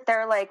appreciate that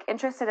they're like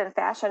interested in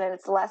fashion, and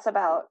it's less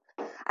about,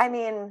 I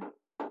mean,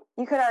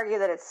 you could argue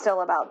that it's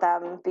still about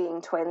them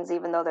being twins,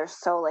 even though they're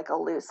so like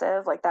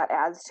elusive, like that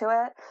adds to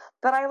it.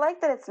 But I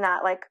like that it's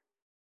not like,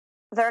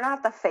 they're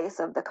not the face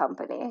of the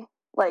company.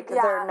 Like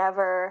they're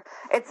never,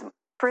 it's,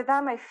 for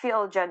them, I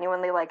feel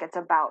genuinely like it's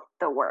about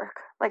the work.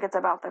 Like it's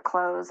about the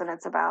clothes and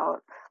it's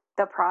about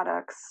the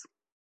products.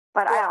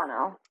 But I don't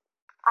know.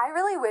 I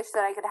really wish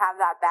that I could have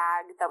that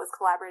bag that was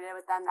collaborated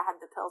with them that had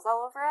the pills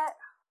all over it.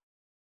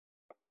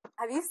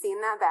 Have you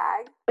seen that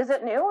bag? Is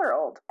it new or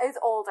old? It's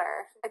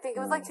older. I think it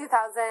was like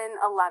 2011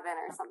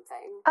 or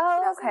something.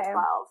 Oh, okay. 2012.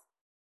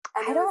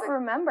 And I don't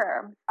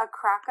remember. A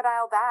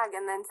crocodile bag,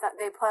 and then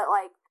they put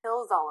like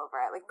pills all over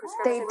it, like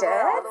prescription pills. They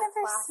did? I've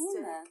never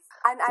seen this.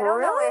 And I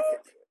don't know Really?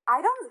 if I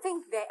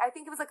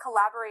think it was a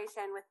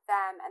collaboration with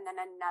them and then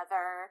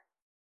another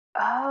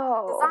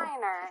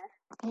designer.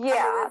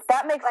 Yeah,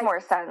 that makes like more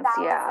sense.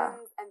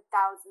 Thousands and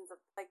thousands of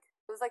like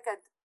it was like a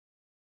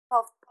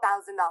 $12,000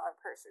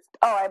 purse or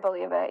something. Oh, I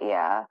believe it.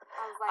 Yeah.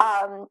 I was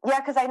like, yeah,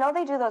 because I know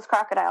they do those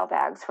crocodile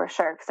bags for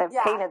sure. Because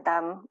I've painted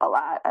them a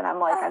lot, and I'm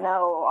like, I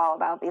know all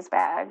about these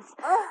bags.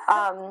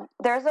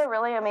 There's a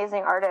really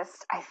amazing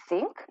artist. I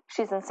think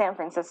she's in San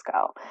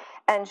Francisco,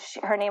 and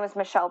her name is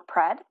Michelle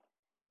Pred,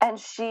 and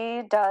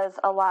she does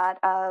a lot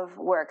of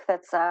work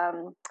that's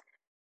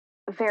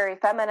very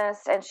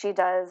feminist, and she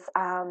does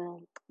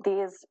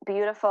these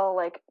beautiful,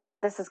 like,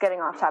 this is getting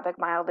off topic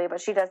mildly,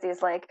 but she does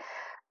these like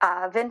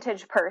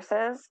vintage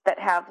purses that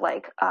have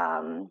like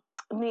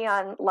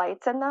neon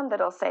lights in them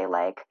that'll say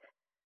like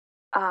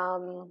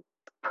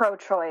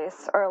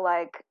pro-choice, or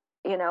like,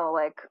 you know,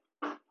 like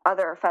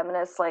other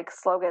feminist like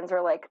slogans,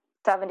 or like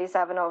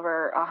 77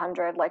 over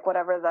 100, like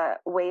whatever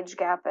the wage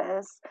gap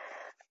is.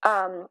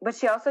 But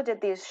she also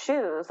did these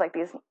shoes, like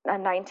these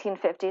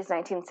 1950s,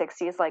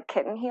 1960s, like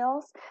kitten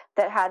heels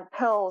that had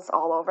pills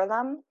all over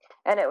them.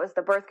 And it was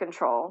the birth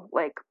control,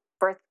 like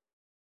birth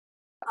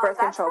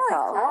control really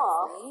pill.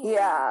 Cool.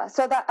 Yeah.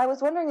 So that, I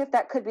was wondering if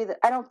that could be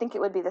I don't think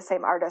it would be the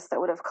same artist that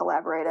would have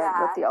collaborated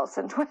with the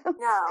Olsen twins.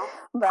 No.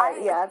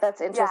 But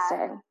that's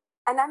interesting.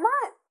 And I'm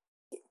not,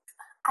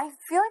 I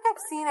feel like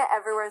I've seen it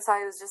everywhere, so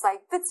I was just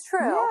like, "It's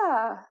true."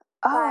 Yeah.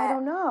 Oh, I But-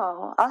 don't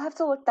know. I'll have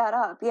to look that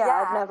up. Yeah,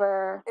 Yeah. I've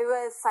never. It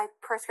was like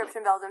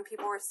prescription bills, and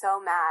people were so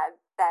mad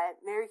that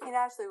Mary-Kate and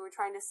Ashley were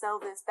trying to sell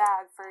this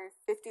bag for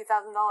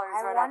 $50,000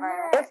 or whatever.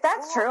 wonder- If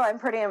that's true, I'm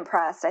pretty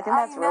impressed. I think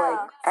I that's really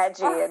know.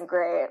 edgy and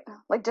great.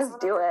 Like, just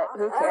do it.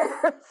 Who cares?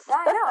 Yeah,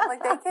 I know.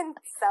 Like they can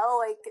sell,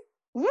 like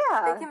they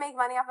Yeah. can make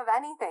money off of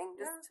anything.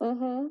 Just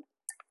Mm-hmm.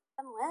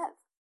 and live.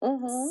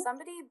 Mm-hmm.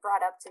 Somebody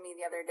brought up to me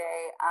the other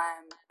day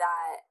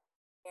that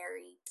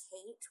Mary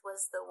Kate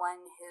was the one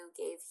who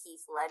gave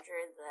Heath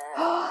Ledger the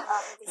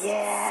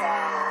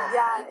Yeah.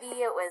 So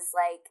maybe it was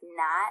like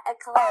not a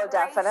collaboration,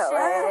 definitely.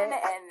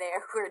 and they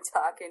were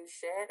talking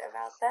shit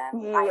about them.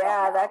 I don't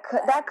Yeah, know,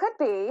 that could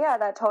be. Yeah,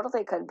 that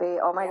totally could be.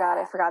 Oh my god,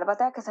 I Yeah. forgot about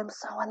that because I'm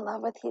so in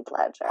love with Heath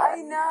Ledger. I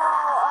know.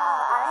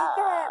 I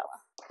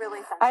get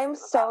really sensitive. I'm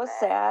so about it.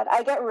 sad.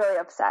 I get really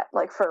upset,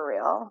 like for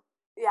real.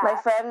 Yeah. My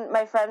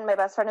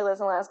best friend who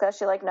lives in Alaska,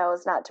 she like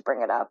knows not to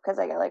bring it up because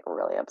I get like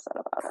really upset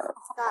about it.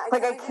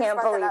 Like, I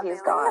can't believe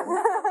he's gone.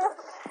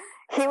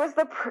 He was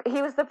the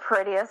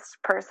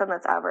prettiest person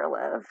that's ever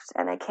lived,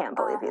 and I can't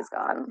believe he's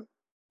gone.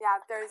 Yeah,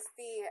 there's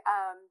the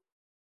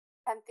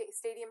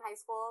Stadium High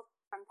School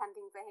from 10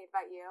 Things I Hate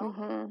About You.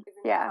 Mm-hmm. Is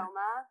in Yeah.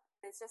 Tacoma.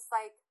 It's just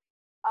like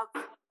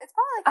it's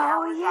probably like an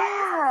hour drive or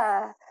yeah.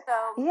 something. So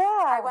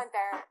Yeah. I went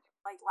there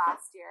like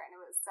last year, and it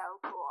was so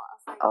cool. I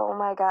was like, Oh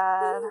my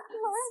god.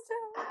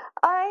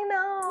 I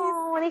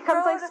know. When he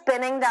comes like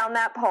spinning down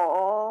that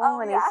pole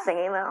and he's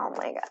singing that. Oh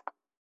my god.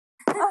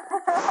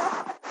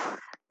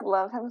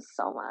 Love him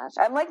so much.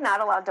 I'm like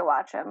not allowed to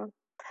watch him.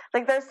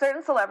 Like there's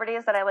certain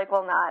celebrities that I like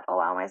will not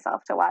allow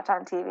myself to watch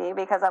on TV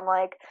because I'm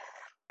like,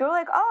 they're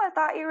like, oh, I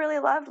thought you really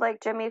loved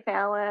like Jimmy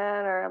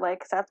Fallon or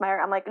like Seth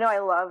Meyers. I'm like, no, I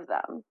love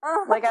them.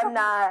 Like I'm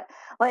not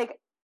like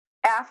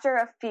after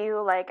a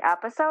few like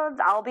episodes,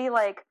 I'll be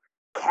like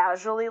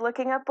casually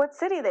looking up what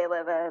city they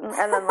live in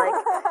and then like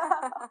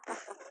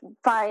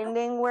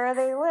finding where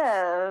they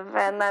live,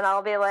 and then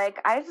I'll be like,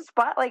 I just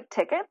bought like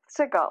tickets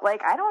to go.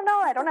 Like I don't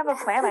know, I don't have a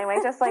plan. I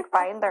might just like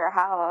find their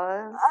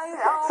house.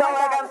 So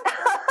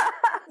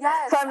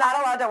I'm not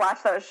allowed to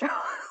watch those shows.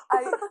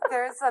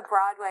 There's a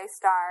Broadway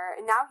star,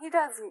 and now he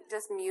does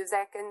just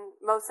music and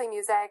mostly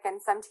music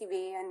and some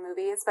TV and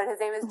movies. But his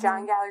name is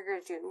John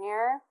Gallagher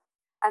Jr.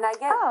 And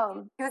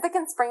he was like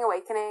in Spring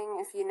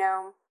Awakening, if you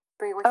know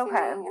Spring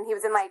Awakening, and he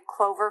was in like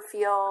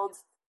Cloverfield.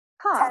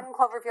 10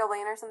 Cloverfield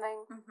Lane or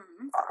something,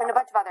 and a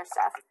bunch of other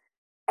stuff.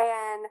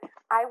 And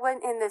I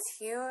went in this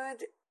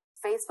huge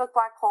Facebook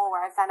black hole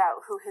where I found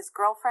out who his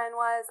girlfriend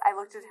was. I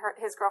looked at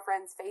his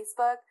girlfriend's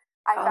Facebook.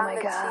 I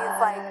found that she's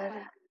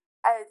like,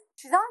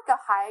 she's not like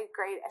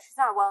a she's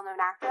not a well-known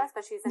actress,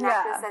 but she's an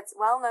actress that's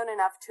well-known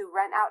enough to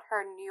rent out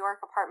her New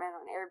York apartment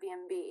on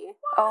Airbnb.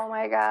 Oh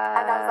my god.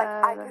 And I was like,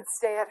 I could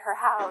stay at her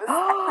house. And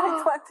I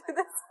went through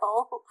this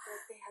whole...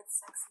 They had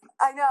sex.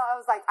 I know, I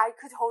was like, I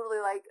could totally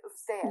like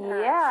stay at her,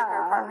 in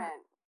her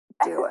apartment.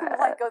 Do it.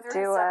 Like go through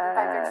her stuff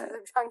and find pictures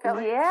of John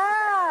Kelly.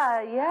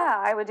 Yeah,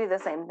 I would do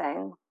the same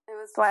thing.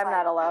 That's why I'm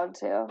not allowed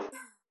to.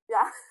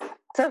 Yeah.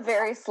 It's a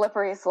very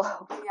slippery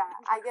slope. Yeah,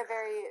 I get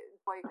very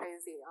boy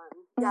crazy on.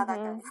 Yeah, that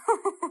guy.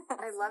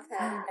 I love him.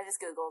 I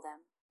just Googled him.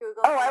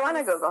 I want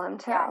to Google him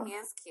too. Yeah, he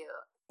is cute.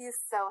 He's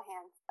so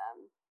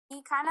handsome. He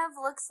kind of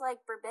looks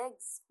like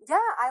Birbiggs. Yeah,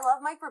 I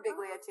love Mike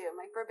Birbiglia too.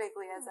 Mike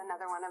Birbiglia is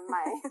another one of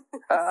my...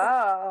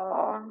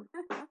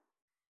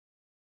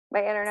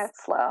 My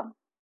internet's slow.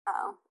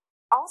 Oh.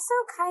 Also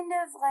kind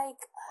of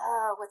like,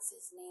 what's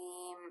his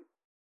name?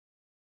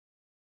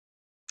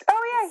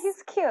 Oh yeah,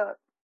 he's cute.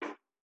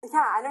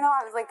 Yeah, I don't know.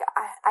 I was like,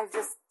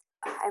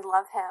 I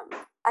love him.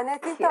 And I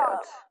think the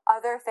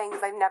other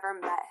things, I've never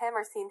met him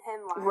or seen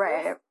him live.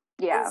 Right,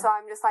 yeah. And so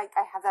I'm just like,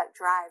 I have that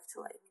drive to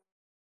like...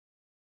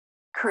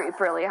 creep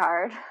really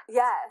hard.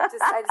 Yeah, I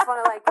just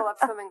want to like go up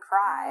to him and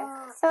cry.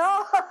 The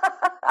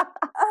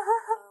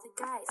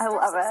guys, I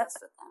love it.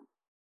 With them.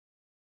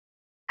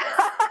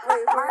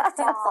 Wait, Mark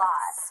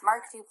Duplass.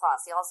 Mark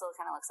Duplass. He also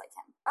kind of looks like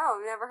him. Oh,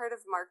 I've never heard of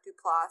Mark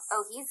Duplass.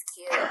 Oh, he's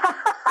cute.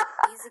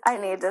 I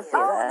need to see this.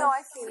 Oh no,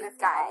 I've seen this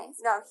guy. Nice.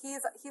 No,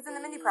 he's in the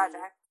Mindy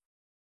Project.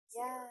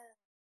 Yeah.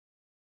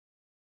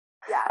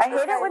 Yeah. I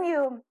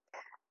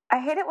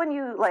hate it when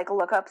you like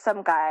look up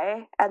some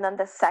guy and then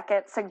the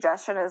second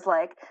suggestion is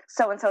like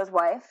so and so's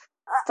wife.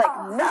 It's like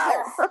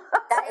no.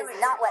 That is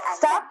not what I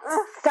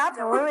Stop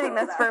ruining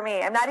this for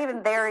me. I'm not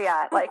even there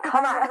yet. Like,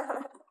 come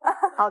on.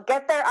 I'll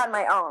get there on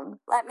my own.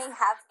 Let me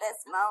have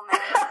this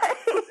moment.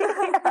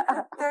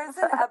 Yeah. There's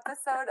an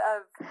episode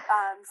of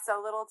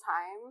So Little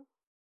Time.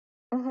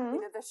 Mm-hmm.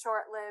 You know, the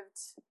short-lived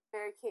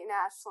Mary-Kate and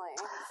Ashley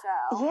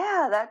show.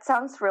 Yeah, that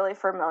sounds really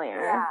familiar.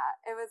 Yeah,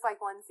 it was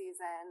like one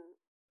season.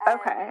 And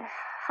Okay.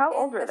 How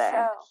old were they?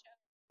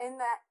 In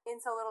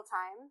So Little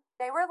Time,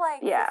 they were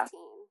like 15.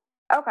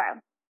 Okay.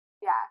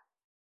 Yeah.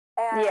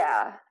 And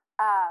yeah.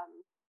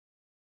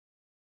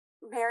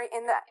 Mary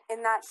in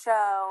that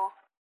show,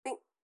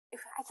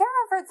 I can't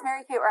remember if it's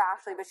Mary Kate or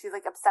Ashley, but she's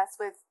like obsessed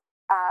with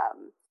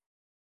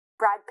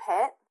Brad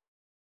Pitt.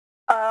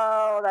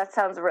 Oh, that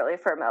sounds really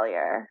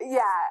familiar.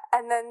 Yeah,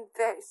 and then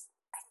I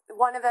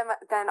one of them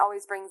then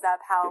always brings up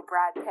how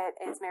Brad Pitt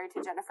is married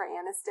to Jennifer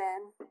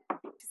Aniston.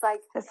 She's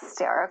like,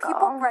 hysterical.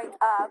 people break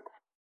up.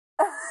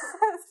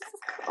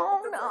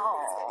 Oh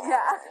no.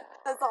 Yeah,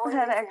 that's the only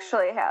that thing.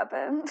 actually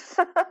happened.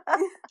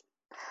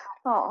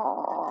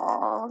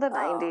 Oh, the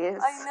 90s.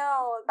 I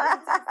know. They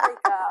did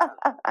break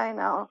up. I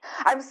know.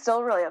 I'm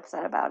still really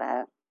upset about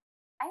it.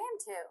 I am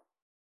too.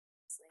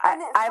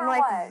 I'm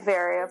like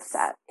very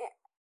upset.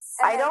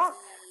 I don't.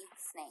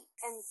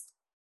 Snakes.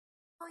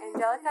 And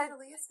Angelica.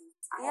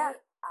 Yeah.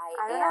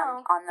 I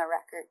am on the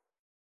record.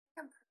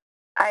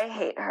 I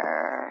hate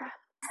her.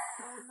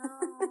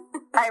 Oh,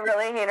 no. I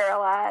really hate her a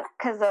lot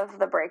because of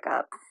the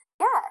breakup.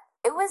 Yeah,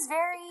 it was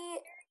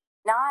very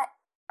not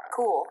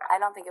cool. I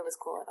don't think it was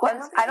cool at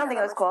all. I don't think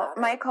it was cool.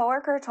 My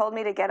coworker told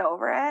me to get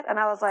over it, and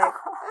I was like,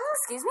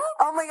 Excuse me?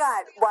 Oh my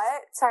God!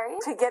 What? Sorry?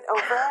 To get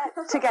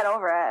over it? to get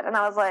over it, and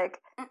I was like,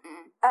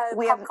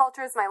 pop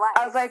culture is my life.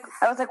 I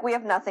was like, we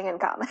have nothing in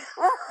common.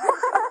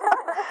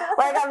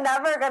 Like, I'm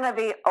never gonna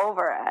be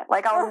over it.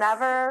 Like, I'll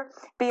never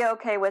be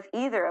okay with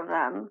either of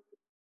them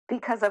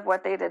because of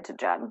what they did to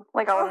Jen.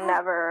 Like, I'll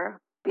never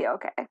be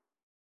okay.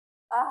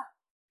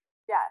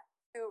 Yeah,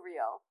 too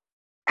real.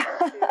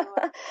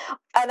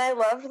 And I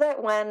loved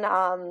that when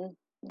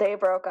they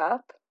broke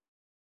up,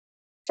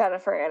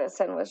 Jennifer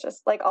Aniston was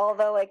just like all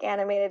the like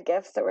animated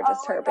GIFs that were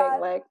just her being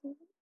like.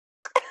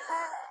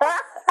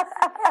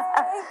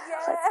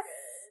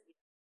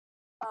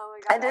 Oh my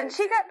God. And then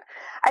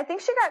I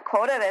think she got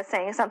quoted as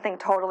saying something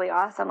totally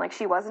awesome. Like,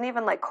 she wasn't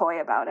even like coy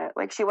about it.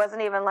 Like, she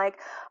wasn't even like,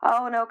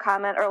 oh, no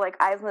comment, or like,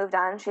 I've moved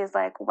on. She's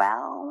like,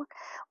 well,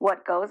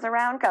 what goes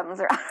around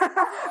comes around.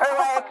 Or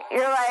like,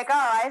 you're like,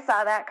 oh, I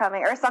saw that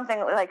coming, or something.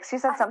 Like, she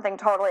said something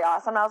totally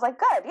awesome. I was like,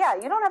 good. Yeah,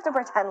 you don't have to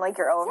pretend like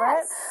you're over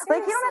it.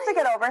 Like, you don't have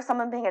to get over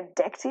someone being a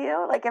dick to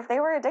you. Like, if they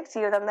were a dick to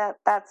you, then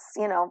that's,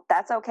 you know,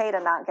 that's okay to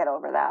not get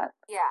over that.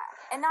 Yeah,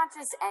 and not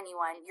just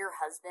anyone. Your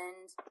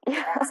husband,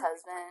 your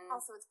ex-husband.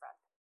 Also, it's Brad.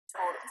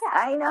 Totally. Yeah.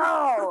 I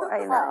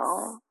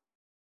know.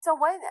 So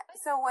when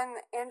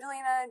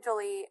Angelina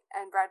Jolie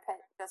and Brad Pitt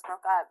just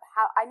broke up,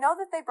 I know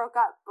that they broke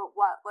up, but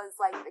what was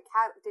like the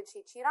cat? Did she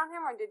cheat on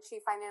him, or did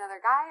she find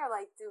another guy, or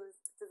like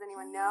does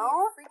anyone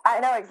know? I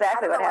know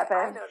exactly what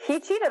happened. He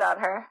cheated on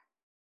her.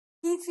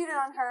 He cheated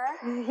on her.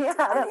 Yeah,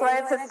 that's why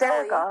it's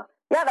hysterical.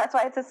 Yeah, that's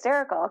why it's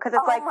hysterical, because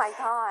it's like, oh my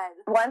God,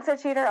 once a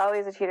cheater,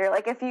 always a cheater.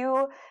 Like, if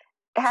you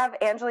have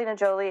Angelina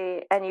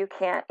Jolie and you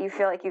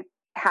feel like you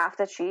have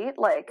to cheat,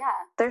 like,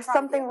 there's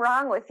something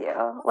wrong with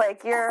you.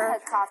 Like, you're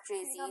cough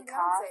Jay-Z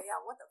cough. Yeah,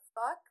 what the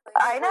fuck? Like,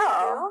 I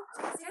know.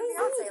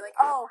 Jay-Z, like,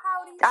 oh,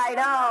 how do you? I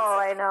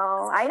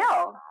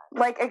know.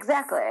 Like,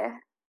 exactly.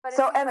 But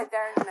so, and like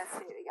they're gonna stay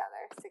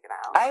together, stick it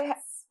out.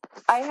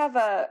 I have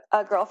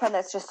a girlfriend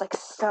that's just like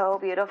so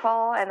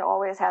beautiful and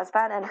always has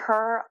been, and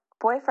her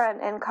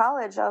boyfriend in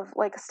college, of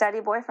like a steady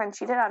boyfriend,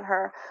 cheated on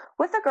her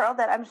with a girl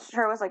that I'm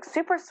sure was like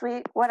super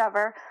sweet,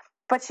 whatever,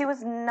 but she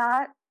was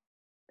not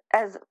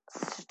as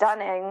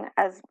stunning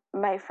as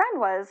my friend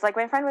was. Like,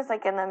 my friend was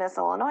like in the Miss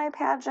Illinois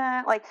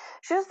pageant. Like,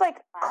 she was like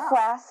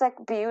classic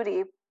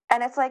beauty.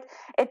 And it's like,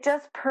 it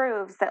just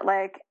proves that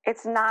like,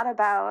 it's not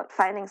about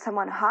finding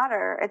someone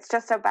hotter. It's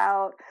just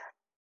about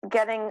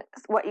getting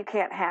what you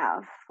can't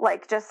have.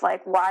 Like, just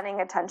like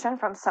wanting attention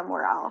from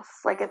somewhere else.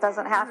 Like, it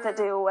doesn't have to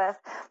do with,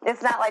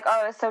 it's not like,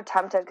 oh, I was so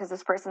tempted because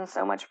this person's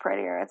so much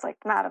prettier. It's like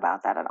not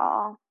about that at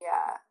all.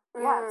 Yeah.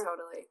 Yeah,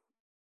 totally.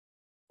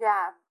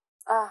 Yeah.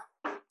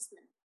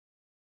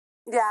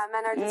 Yeah,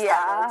 men are just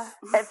garbage.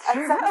 It's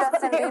true. Except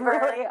Justin Bieber.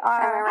 Really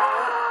are. Am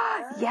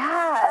I right?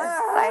 Yes.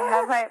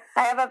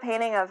 I have a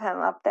painting of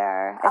him up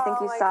there. I think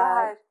you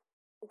saw it.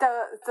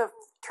 The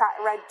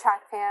red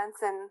track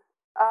pants, and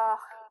I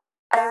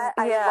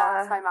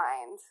lost my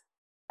mind.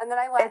 And then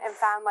I went and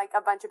found like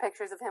a bunch of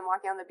pictures of him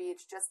walking on the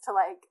beach just to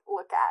like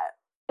look at.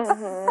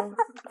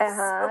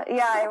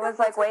 Yeah, I was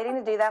like waiting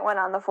to do that one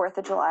on the 4th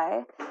of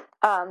July.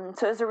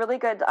 So it was a really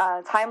good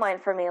timeline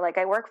for me. Like,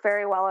 I work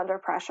very well under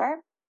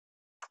pressure.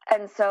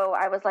 And so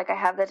I was like, I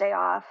have the day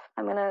off.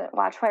 I'm going to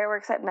watch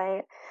fireworks at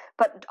night.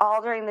 But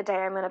all during the day,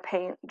 I'm going to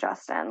paint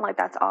Justin. Like,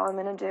 that's all I'm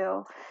going to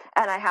do.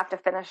 And I have to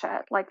finish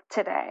it, like,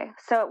 today.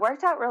 So it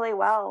worked out really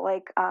well.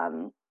 Like,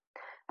 I'm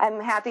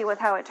happy with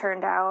how it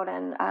turned out.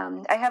 And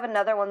I have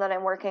another one that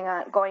I'm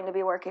going to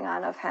be working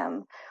on of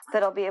him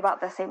that'll be about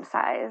the same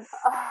size.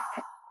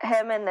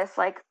 Him in this,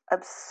 like,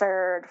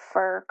 absurd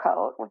fur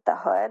coat with the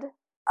hood.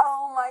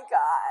 Oh my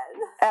God.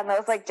 And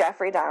those like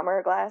Jeffrey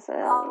Dahmer glasses.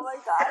 Oh my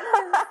God.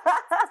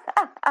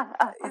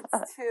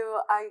 It's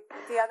too,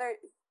 it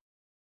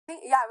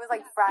was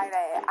like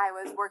Friday. I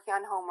was working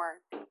on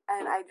homework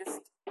and I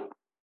just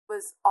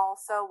was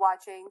also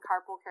watching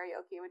Carpool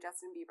Karaoke with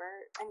Justin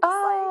Bieber. And just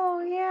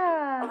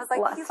I was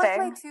like, he's like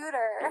my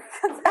tutor.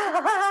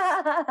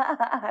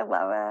 I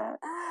love it.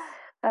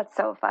 That's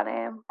so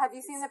funny. Have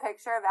you seen the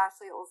picture of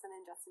Ashley Olsen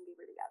and Justin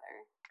Bieber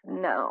together?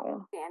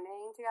 No.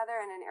 Standing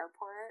together in an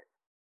airport?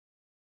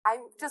 I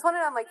just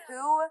wanted to know, like,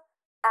 who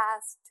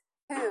asked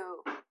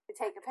who to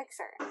take a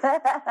picture?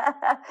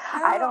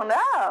 I don't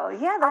know.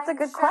 Yeah, that's a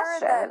good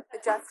question.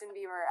 That Justin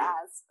Bieber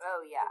asked. Oh,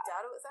 yeah. I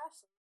doubt it was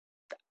Ashley.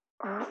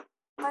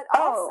 But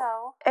Oh,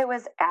 also, it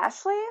was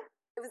Ashley?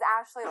 it was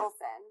Ashley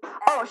Olsen.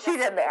 Oh, she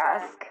didn't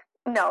ask.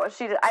 No,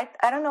 she did.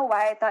 I don't know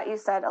why I thought you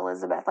said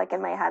Elizabeth, like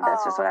in my head.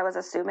 That's just what I was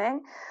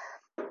assuming.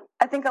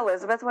 I think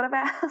Elizabeth would have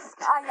asked.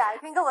 Yeah, I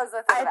think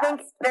Elizabeth would have I think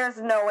asked. there's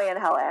no way in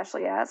hell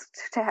Ashley asked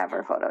to have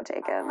her photo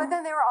taken. But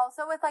then they were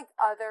also with, like,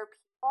 other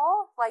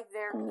people, like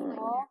their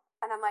people.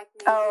 And I'm like,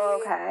 maybe oh,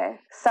 okay.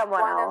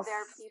 Someone one else. of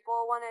their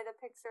people wanted a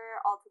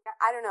picture altogether.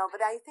 I don't know, but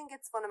I think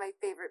it's one of my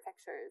favorite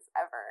pictures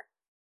ever.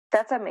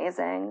 That's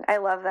amazing. I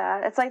love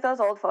that. It's like those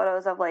old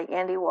photos of like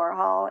Andy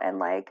Warhol and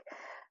like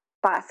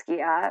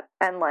Basquiat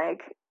and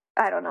like,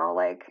 I don't know,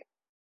 like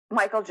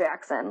Michael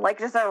Jackson, like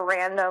just a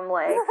random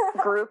like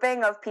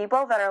grouping of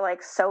people that are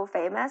like so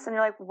famous, and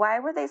you're like, why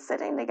were they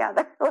sitting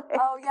together? Like,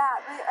 oh yeah,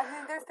 I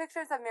mean, there's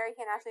pictures of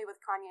Mary-Kate and Ashley with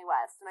Kanye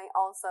West, and I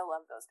also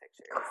love those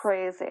pictures.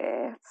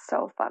 crazy. It's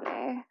so funny.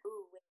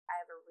 Ooh, wait, I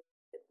have a really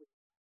good one.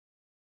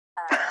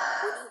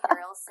 Woody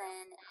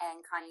Harrelson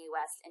and Kanye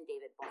West and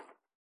David Blaine.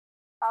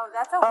 Oh,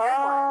 that's a weird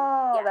one.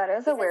 Oh, Yeah, that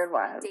is a because weird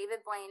one.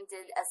 David Blaine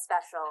did a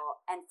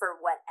special, and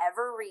for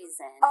whatever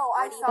reason,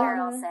 I Woody saw-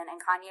 Harrelson and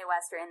Kanye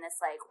West are in this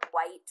like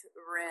white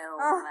room.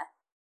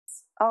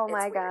 Oh It's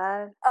my weird.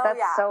 God. Oh,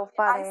 That's yeah. so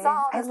funny. I saw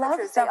all I those love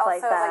pictures. stuff They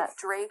like also, that. like,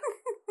 Drake.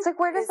 It's like,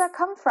 where does that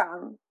come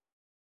from?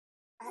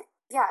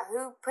 Yeah,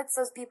 who puts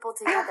those people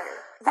together?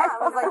 Yeah,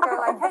 it was like, they're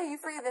like, hey, you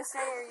free this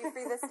day or you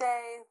free this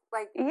day?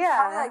 Like, Yeah.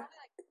 probably, like,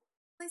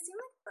 They seem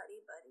like buddy.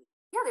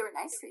 Yeah, they were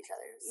nice to each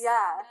other.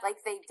 yeah.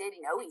 Like they did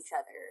know each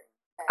other.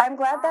 I'm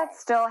glad that's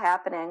still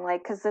happening.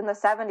 Like, because in the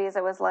 70s,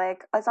 it was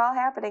like, it's all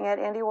happening at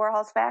Andy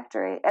Warhol's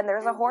factory, and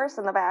there's a horse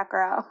in the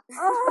background.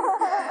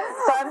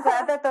 So I'm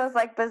glad that those,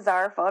 like,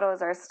 bizarre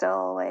photos are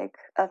still, like,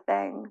 a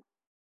thing.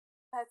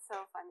 That's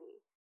so funny.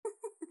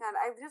 God,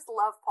 I just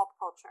love pop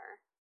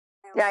culture.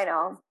 Yeah, I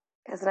know.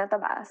 Isn't it the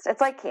best?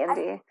 It's like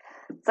candy.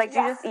 It's like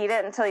you just eat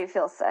it until you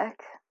feel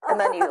sick, and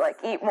then you, like,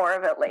 eat more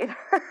of it later.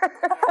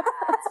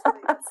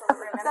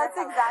 That's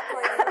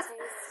exactly,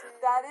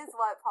 that is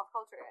what pop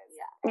culture is.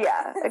 Yeah.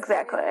 Yeah,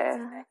 exactly.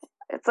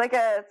 It's like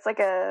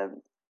a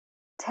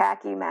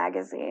tacky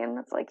magazine.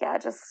 It's like, yeah,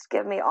 just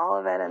give me all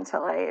of it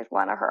until I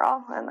want to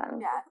hurl, and then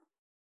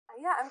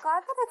Yeah, I'm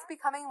glad that it's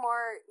becoming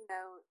more,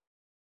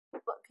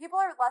 people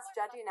are less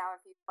judgy now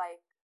if you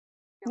like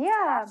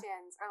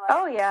Kardashians or like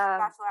oh yeah,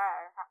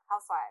 Bachelorette or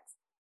Housewives.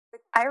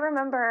 I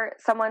remember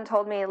someone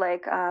told me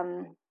like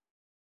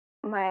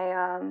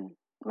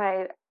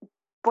my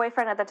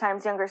boyfriend at the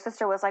time's younger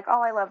sister was like,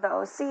 oh, I love the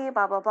OC,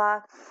 blah blah blah,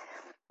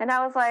 and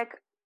I was like,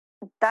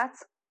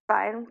 that's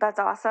fine, that's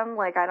awesome,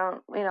 like I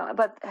don't,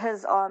 but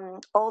his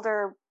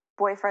older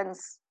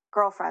boyfriend's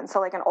girlfriend, so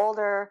like an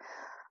older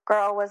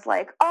girl, was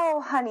like,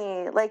 oh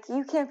honey, like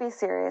you can't be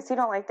serious, you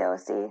don't like the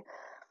OC.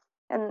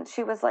 And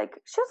she was like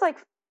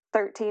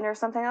 13 or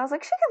something. I was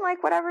like, she can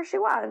like whatever she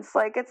wants,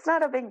 like it's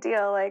not a big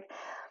deal, like.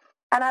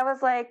 And I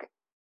was like,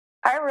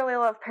 I really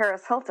love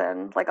Paris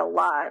Hilton, like a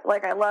lot.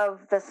 Like I love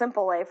The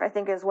Simple Life, I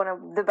think is one of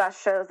the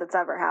best shows that's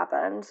ever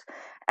happened.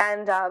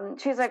 And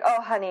she's like,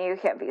 oh honey, you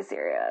can't be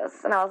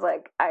serious. And I was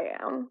like, I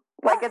am.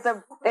 Like it's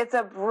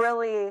a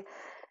really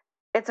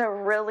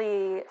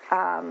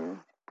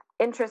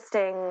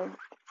interesting,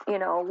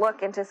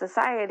 look into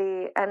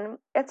society. And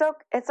it's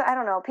I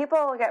don't know,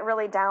 people get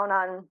really down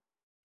on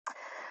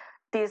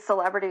these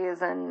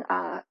celebrities, and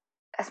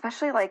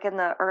especially like in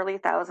the early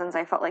thousands,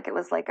 I felt like it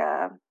was like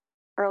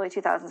early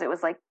 2000s, it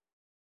was like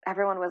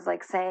everyone was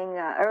like saying,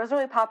 it was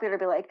really popular to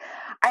be like,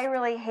 I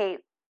really hate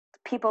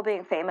people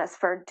being famous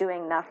for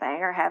doing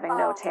nothing or having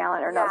no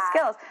talent or no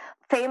skills,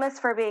 famous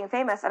for being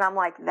famous. And I'm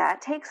like,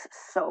 that takes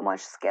so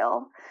much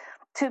skill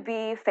to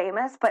be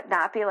famous, but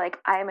not be like,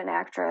 I'm an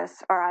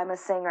actress or I'm a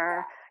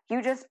singer.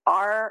 You just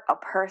are a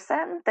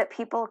person that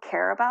people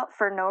care about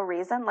for no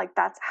reason. Like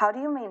how do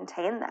you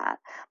maintain that?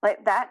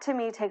 Like that to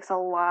me takes a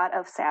lot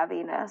of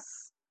savviness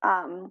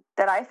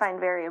that I find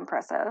very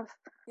impressive.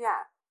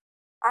 Yeah,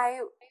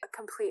 I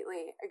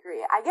completely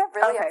agree. I get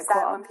really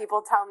upset when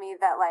people tell me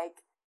that like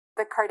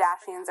the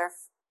Kardashians are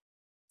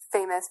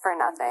famous for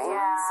nothing.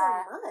 Yeah, so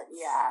much.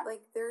 Yeah,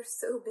 like they're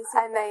so busy.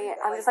 And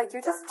I'm just like,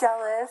 you're just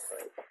jealous.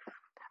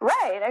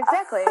 Right,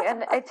 exactly.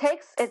 And it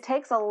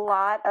takes a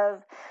lot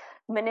of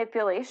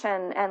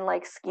manipulation and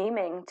like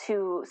scheming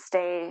to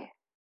stay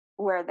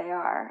where they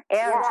are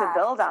and to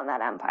build on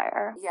that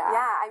empire. Yeah.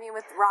 I mean,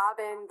 with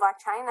Robin, Blac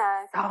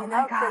Chyna,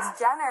 Kris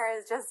Jenner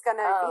is just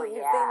gonna be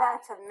using that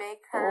to make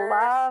her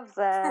loves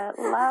it.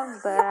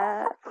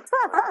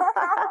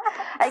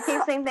 I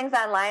keep seeing things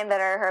online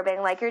that are her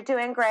being like, "You're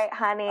doing great,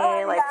 honey."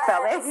 Well,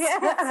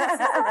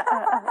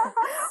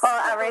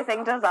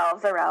 everything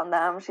dissolves around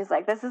them. She's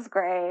like, "This is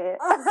great."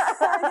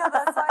 I know,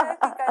 that's why I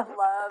think I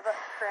love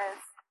Kris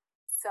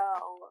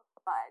so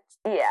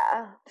much.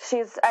 Yeah,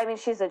 she's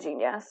a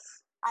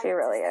genius. She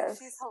really is.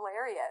 She's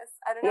hilarious.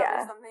 I don't know.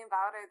 There's something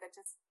about her that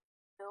just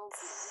fills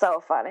me.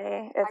 So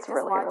funny. It's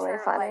really, really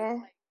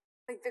funny.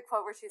 Like the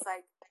quote where she's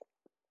like,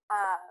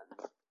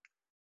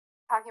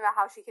 talking about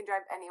how she can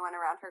drive anyone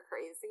around her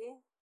crazy.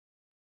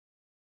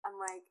 I'm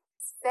like,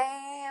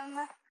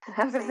 same.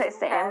 I was gonna say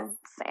same.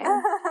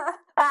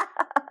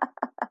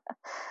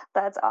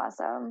 That's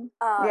awesome.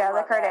 Oh, yeah, I the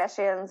love it.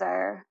 Kardashians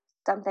are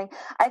something.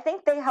 I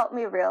think they helped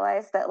me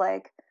realize that,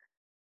 like,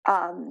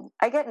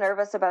 I get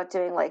nervous about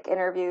doing like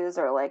interviews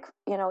or like,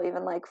 you know,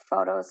 even like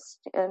photos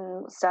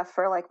and stuff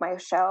for like my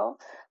show.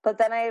 But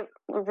then I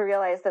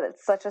realized that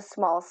it's such a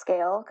small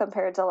scale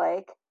compared to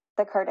like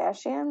the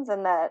Kardashians,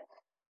 and that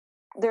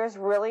there's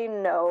really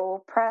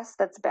no press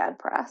that's bad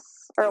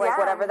press, or like Yeah.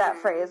 whatever that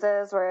phrase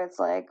is, where it's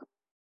like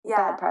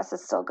bad press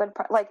is still good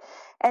press. Like,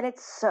 and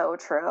it's so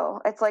true.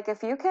 It's like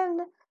if you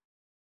can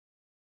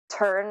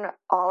turn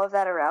all of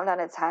that around on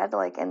its head,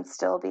 like, and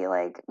still be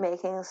like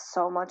making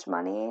so much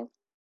money,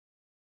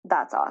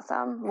 that's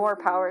awesome. More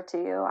power to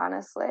you,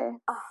 honestly.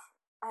 Oh,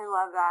 I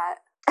love that.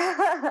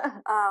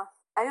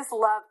 I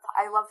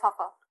love pop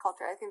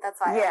culture. I think that's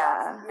why I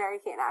love Mary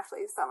Kate and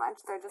Ashley so much.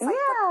 They're just like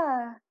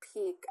the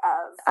peak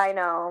of I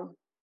know.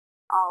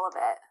 all of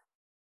it.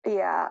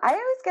 Yeah. I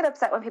always get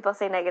upset when people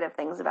say negative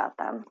things about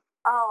them.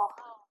 Oh,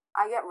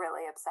 I get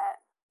really upset.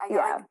 I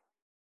get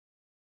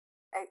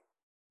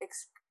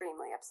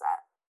extremely upset.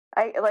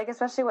 I like,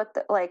 especially with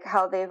like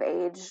how they've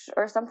aged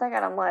or something,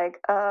 and I'm like,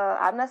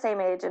 I'm the same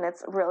age and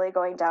it's really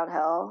going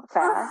downhill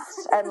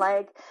fast. And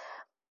like,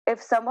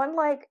 if someone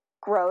like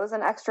grows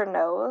an extra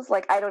nose,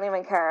 like, I don't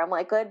even care. I'm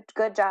like, good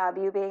job,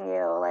 you being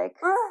you. Like,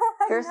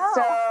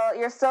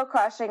 you're still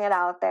crushing it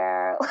out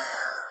there.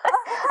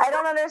 I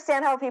don't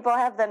understand how people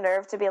have the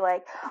nerve to be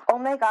like, oh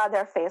my God,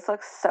 their face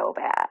looks so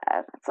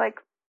bad. It's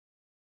like,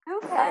 who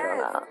cares? I don't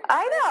know.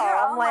 I know.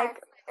 I'm like,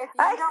 if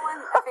you don't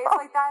want a face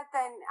like that,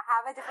 then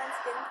have a different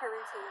skincare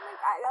routine. Like,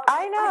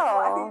 I know. Like,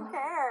 why do you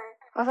care?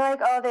 Or they're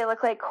like, oh, they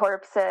look like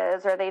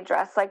corpses, or they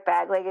dress like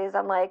bag ladies.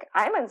 I'm like,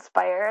 I'm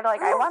inspired.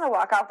 Like, I want to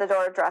walk out the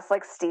door dressed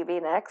like Stevie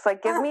Nicks.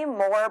 Like, give me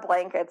more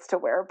blankets to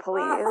wear,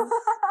 please.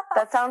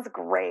 That sounds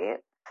great.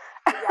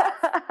 Yes.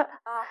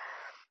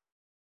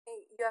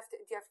 Hey, do you have to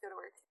go to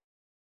work?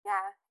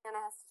 Yeah,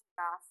 Hannah has to take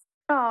off.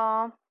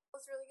 Aw. It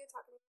was really good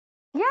talking to you.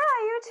 Yeah,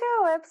 you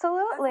too.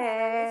 Absolutely.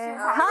 Okay,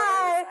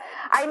 Hi.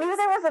 I knew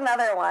there was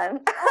another one.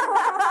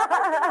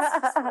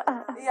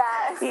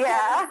 Yeah.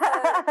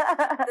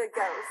 The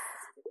ghost.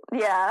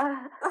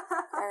 Yeah.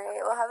 All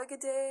right. Well, have a good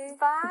day.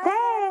 Bye.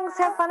 Thanks.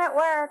 Have fun at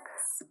work.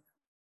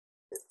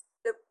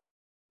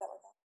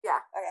 Yeah.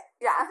 Okay.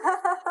 Yeah.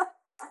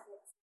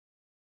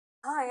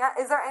 Oh yeah.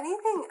 Is there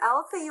anything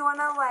else that you want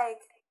to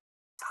like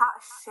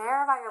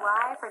share about your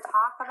life or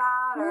talk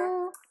about,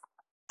 or?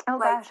 Oh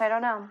gosh, I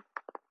don't know.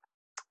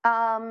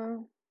 I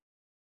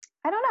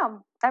don't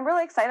know. I'm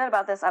really excited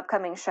about this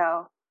upcoming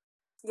show.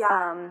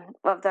 Yeah.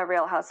 Of the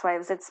Real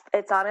Housewives.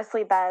 It's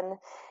honestly been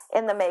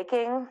in the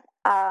making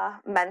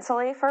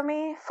mentally for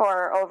me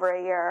for over a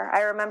year.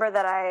 I remember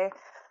that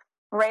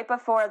right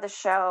before I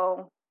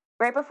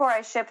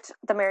shipped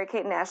the Mary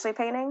Kate and Ashley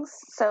paintings,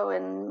 so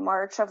in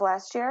March of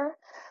last year,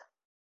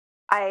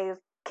 I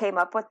came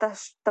up with the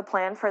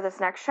plan for this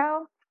next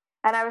show,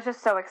 and I was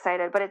just so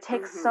excited. But it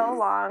takes so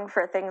long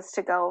for things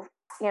to go,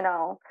 you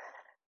know,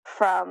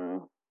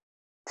 to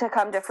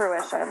come to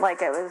fruition.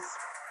 Like,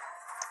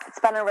 it's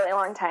been a really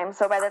long time.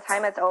 So by the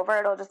time it's over,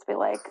 it'll just be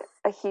like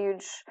a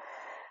huge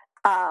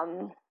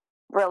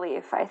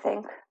relief, I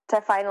think,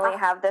 to finally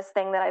have this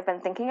thing that I've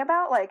been thinking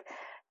about, like,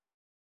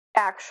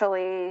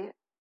 actually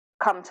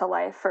come to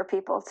life for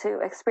people to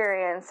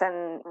experience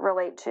and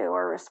relate to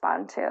or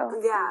respond to.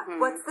 Yeah. Mm-hmm.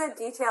 What's the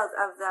details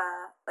of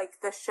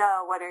the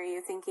show? What are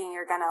you thinking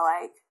you're gonna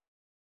like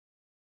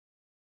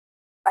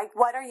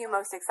what are you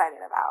most excited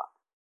about?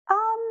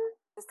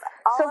 Just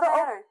all so of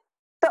that,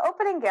 the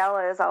opening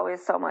gala is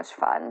always so much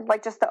fun,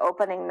 like just the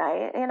opening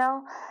night, you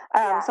know?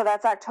 So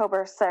that's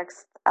October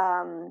 6th.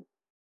 I'm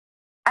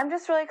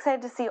just really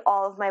excited to see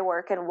all of my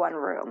work in one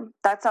room.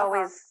 That's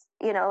always,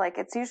 you know, like,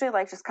 it's usually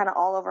like just kind of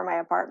all over my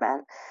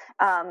apartment.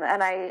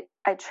 And I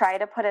try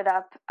to put it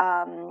up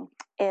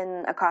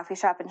in a coffee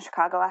shop in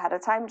Chicago ahead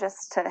of time,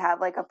 just to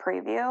have like a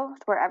preview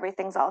where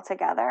everything's all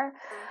together.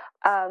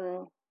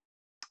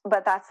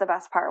 But that's the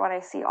best part, when I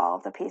see all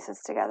of the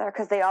pieces together,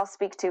 because they all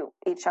speak to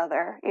each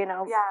other, you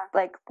know,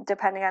 like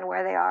depending on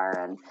where they are,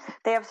 and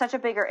they have such a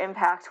bigger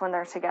impact when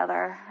they're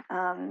together.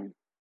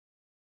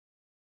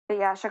 But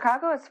yeah,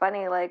 Chicago is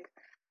funny. Like,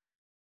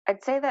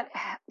 I'd say that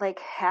like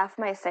half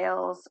my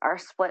sales are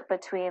split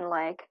between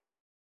like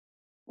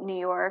New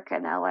York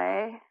and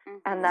LA,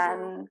 and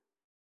then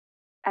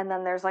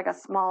there's like a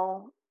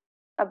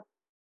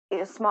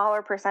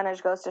smaller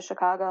percentage goes to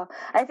Chicago.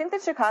 I think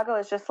that Chicago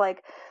is just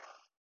like,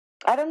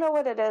 I don't know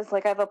what it is.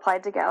 Like, I've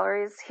applied to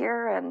galleries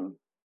here, and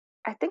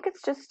I think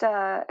it's just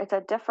it's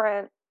a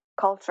different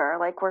culture.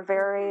 Like, we're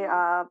very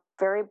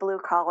very blue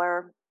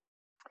collar,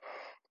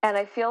 and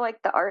I feel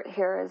like the art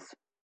here is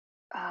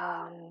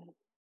I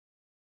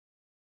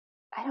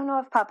don't know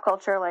if pop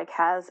culture like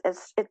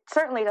it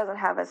certainly doesn't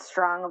have as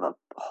strong of a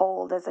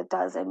hold as it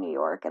does in New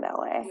York and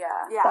LA.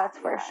 Yeah. That's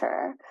for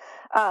sure.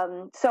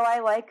 So I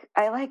like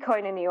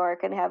going to New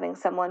York and having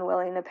someone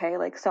willing to pay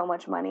like so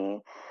much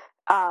money,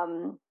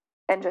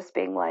 and just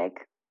being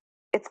like,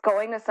 it's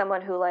going to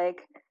someone who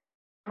like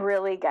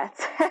really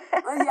gets it.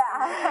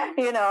 Yeah.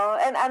 You know,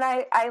 and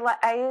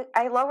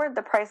I lowered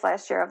the price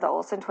last year of the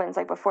Olsen twins.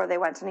 Like before they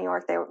went to New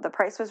York, the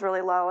price was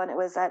really low, and it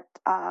was at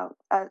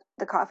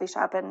the coffee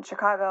shop in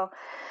Chicago.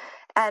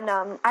 And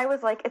I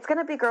was like, it's going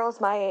to be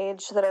girls my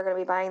age that are going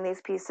to be buying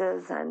these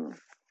pieces, and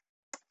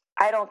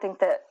I don't think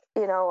that,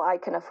 you know, I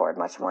can afford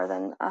much more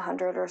than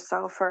 $100 or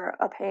so for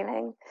a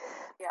painting.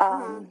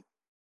 Yeah.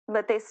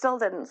 But they still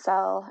didn't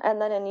sell.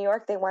 And then in New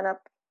York, they went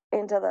up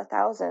into the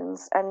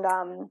thousands.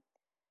 And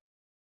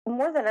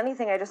more than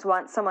anything, I just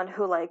want someone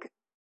who like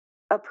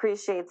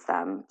appreciates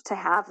them to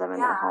have them in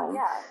their home.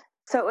 Yeah.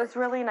 So it was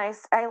really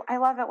nice. I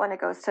love it when it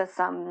goes to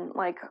some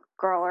like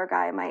girl or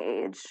guy my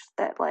age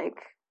that like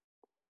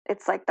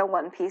it's like the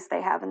one piece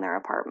they have in their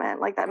apartment.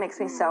 Like that makes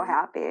me so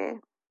happy.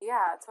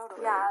 Yeah,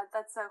 totally. Yeah,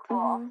 that's so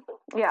cool.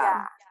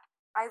 Yeah.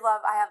 I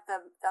have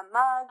the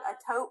mug, a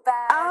tote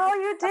bag. Oh,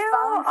 you do?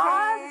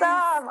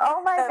 Awesome.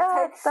 Oh my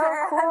God, so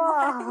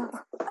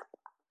cool.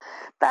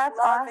 That's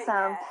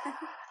awesome.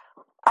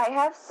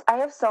 I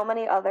have so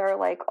many other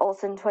like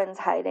Olsen twins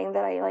hiding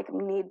that I like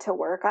need to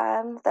work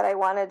on, that I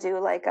want to do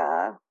like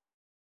a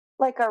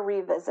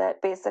revisit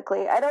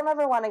basically. I don't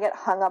ever want to get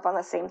hung up on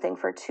the same thing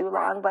for too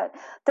long, but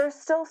there's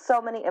still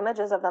so many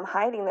images of them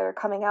hiding that are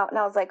coming out, and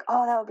I was like,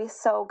 oh, that would be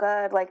so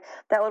good. Like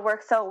that would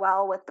work so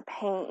well with the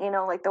paint, you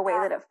know, like the way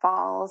that it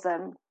falls.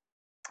 And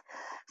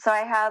so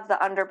I have the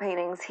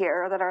underpaintings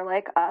here that are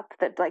like up,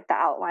 that like the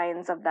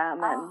outlines of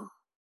them, and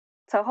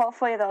so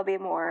hopefully there'll be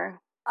more.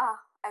 Oh,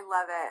 I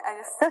love it.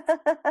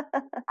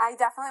 I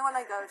definitely want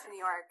to go to New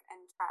York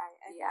and try.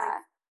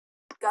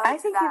 I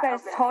think you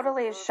guys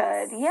totally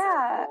should.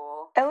 Yeah. So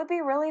cool. It would be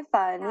really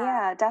fun.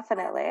 Yeah,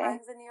 definitely. I have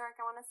friends in New York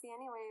I want to see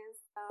anyways.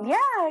 So.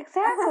 Yeah,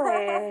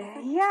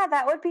 exactly. Yeah,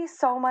 that would be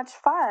so much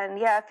fun.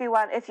 Yeah,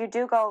 if you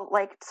do go,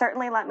 like,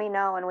 certainly let me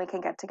know and we can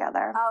get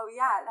together. Oh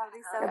yeah, that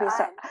would be so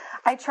fun.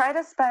 I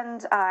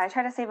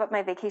try to save up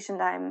my vacation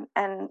time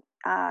and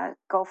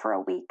go for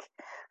a week.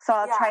 So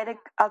I'll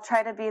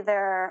try to be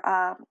there.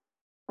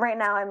 Right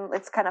now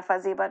it's kind of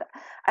fuzzy, but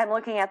I'm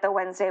looking at the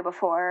Wednesday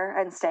before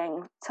and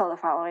staying till the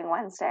following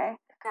Wednesday.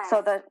 Nice.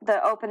 So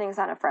the opening's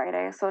on a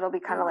Friday, so it'll be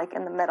kind of like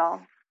in the middle.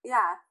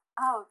 Yeah.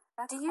 Oh,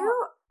 that's cool.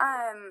 You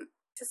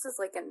just as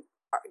like a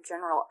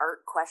general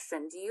art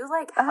question, do you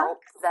like help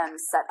them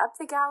set up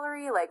the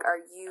gallery? Like, are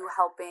you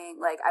helping?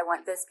 Like, I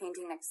want this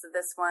painting next to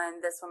this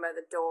one by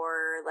the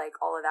door, like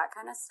all of that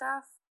kind of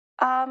stuff.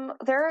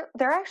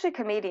 They're actually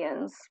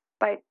comedians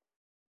by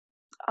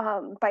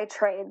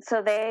trade,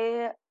 so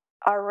they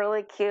are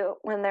really cute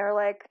when they're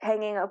like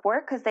hanging up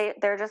work, because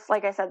they're just,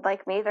 like I said,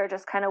 like me, they're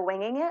just kind of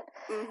winging it.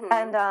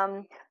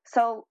 And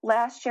so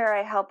last year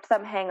I helped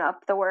them hang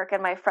up the work,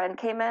 and my friend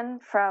came in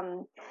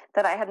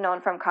that I had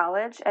known from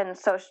college, and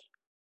so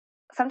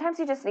sometimes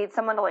you just need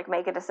someone to like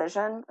make a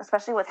decision,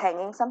 especially with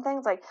hanging something.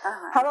 It's like,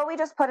 how about we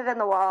just put it in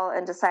the wall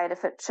and decide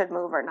if it should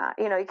move or not?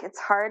 You know, it's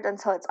hard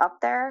until it's up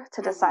there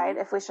to decide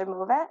if we should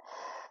move it.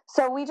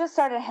 So we just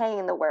started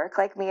hanging the work,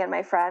 like me and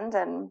my friend,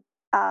 and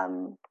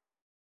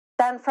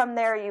then from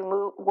there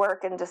you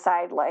work and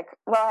decide like,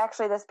 well,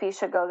 actually this piece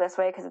should go this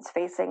way because it's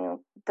facing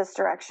this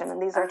direction,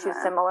 and these are too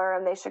similar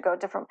and they should go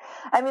different.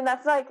 I mean,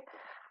 that's like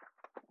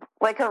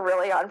a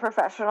really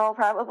unprofessional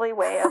probably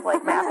way of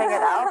like mapping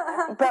it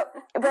out. But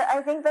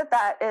I think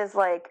that is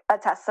like a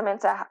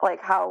testament to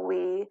like how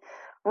we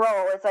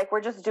roll. It's like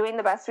we're just doing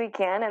the best we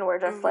can, and we're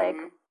just like,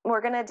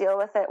 we're going to deal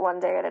with it one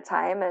day at a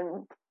time.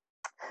 And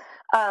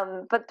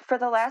but for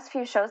the last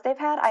few shows they've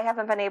had, I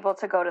haven't been able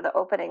to go to the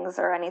openings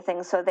or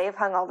anything, so they've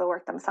hung all the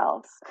work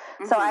themselves.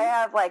 So I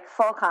have like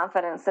full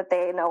confidence that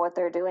they know what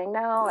they're doing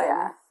now.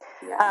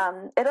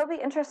 And it'll be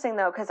interesting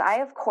though, because I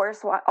of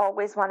course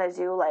always want to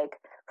do like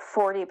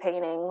 40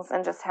 paintings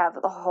and just have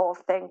the whole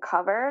thing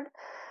covered.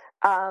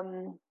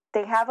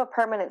 They have a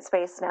permanent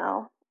space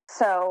now,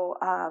 so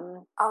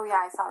oh yeah,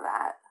 I saw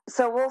that.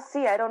 So we'll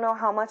see. I don't know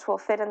how much will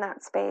fit in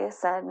that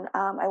space, and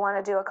I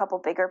want to do a couple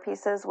bigger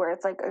pieces where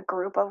it's like a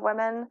group of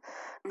women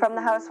from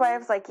the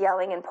housewives, like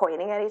yelling and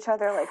pointing at each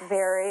other, like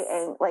very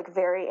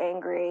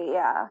angry.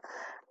 Yeah.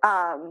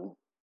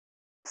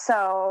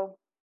 So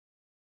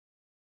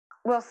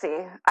we'll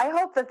see. I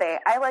hope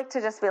that I like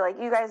to just be like,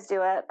 you guys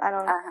do it. I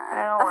don't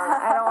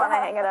want to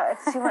hang it up.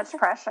 It's too much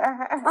pressure.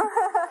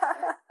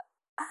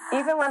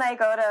 Even when I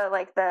go to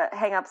like the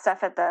hang up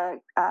stuff at the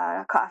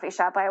coffee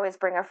shop, I always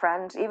bring a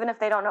friend, even if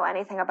they don't know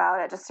anything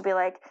about it, just to be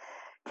like,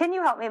 can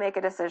you help me make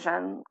a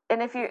decision?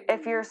 And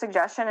if your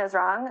suggestion is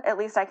wrong, at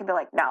least I can be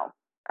like, no.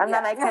 And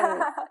then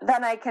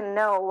I can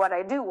know what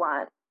I do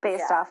want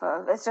based off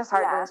of. It's just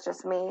hard when it's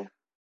just me.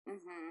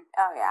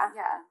 Oh yeah.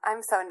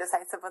 I'm so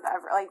indecisive with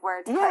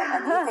where to put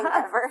anything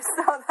ever,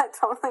 so that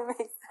totally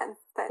makes sense.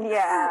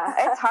 Yeah,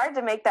 it's hard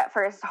to make that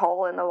first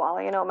hole in the wall.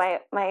 You know, my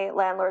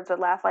landlords would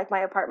laugh. Like,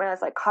 my apartment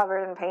is like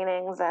covered in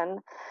paintings, and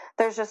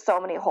there's just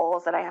so many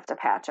holes that I have to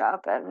patch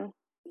up, and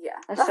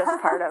it's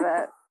just part of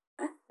it.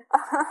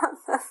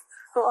 That's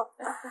cool.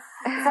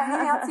 Is there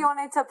anything else you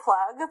wanted to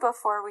plug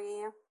before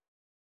we?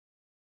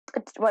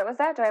 What was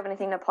that? Do I have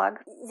anything to plug?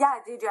 Yeah.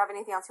 Did you have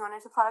anything else you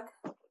wanted to plug?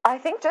 I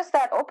think just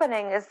that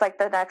opening is like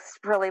the next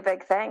really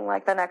big thing,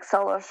 like the next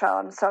solo show.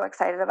 I'm so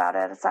excited about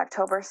it. It's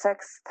October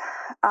 6th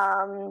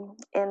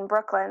in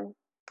Brooklyn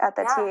at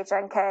the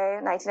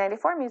THNK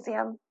 1994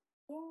 Museum.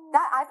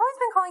 That I've always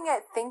been calling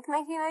it Think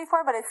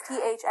 1994, but it's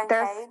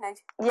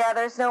THNK.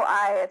 There's no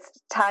I. It's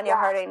Tanya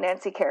Harding,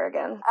 Nancy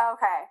Kerrigan.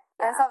 Okay.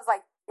 And so I was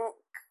like,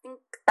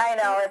 I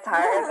know, it's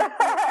hard.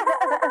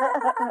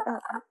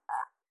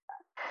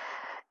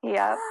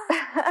 Yep.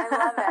 I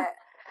love it.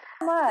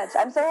 Much.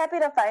 I'm so happy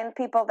to find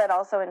people that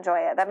also enjoy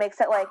it. That makes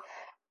it like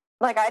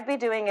I'd be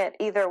doing it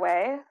either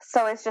way.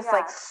 So it's just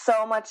like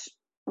so much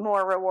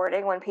more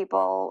rewarding when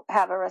people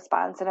have a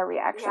response and a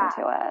reaction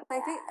to it.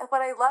 I think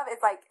what I love is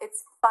like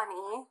it's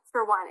funny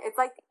for one. It's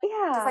like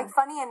just like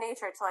funny in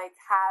nature to like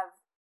have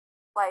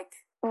like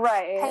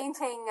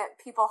painting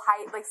people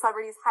like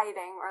celebrities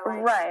hiding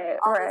or like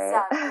all this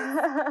stuff.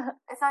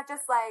 It's not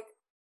just like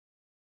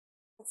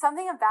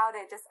something about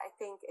it. Just I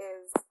think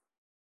is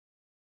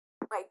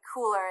like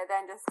cooler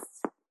than just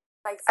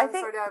like some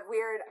sort of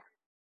weird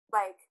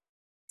like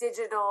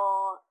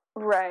digital.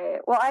 Right.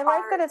 Well, I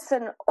like that it's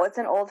an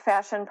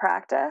old-fashioned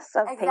practice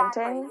of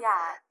painting.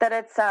 Yeah. That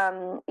it's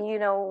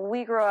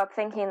we grew up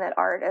thinking that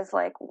art is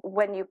like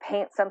when you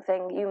paint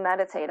something, you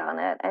meditate on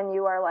it and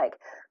you are like,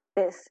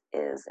 this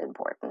is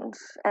important.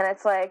 And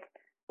it's like,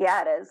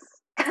 yeah, it is.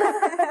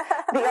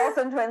 The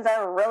Olsen twins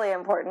are really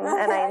important,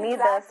 and I need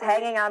this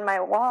hanging on my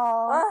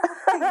wall.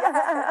 Yes,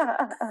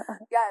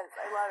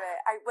 I love it.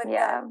 When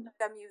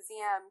the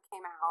museum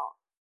came out,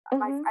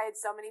 I had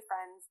so many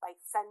friends like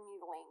send me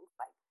the links,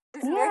 like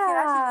there's an American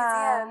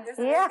Ashley Museum. There's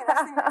an American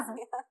Ashley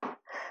Museum.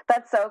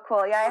 That's so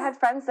cool. Yeah, I had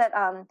friends that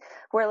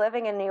were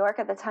living in New York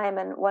at the time,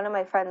 and one of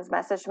my friends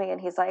messaged me,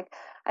 and he's like,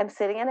 I'm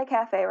sitting in a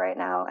cafe right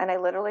now, and I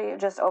literally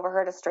just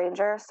overheard a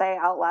stranger say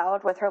out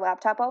loud with her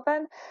laptop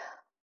open,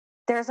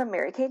 there's a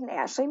Mary-Kate and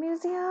Ashley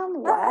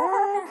Museum? What?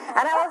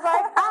 And I was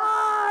like,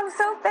 I'm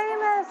so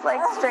famous.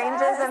 Like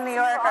strangers in New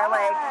York are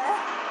like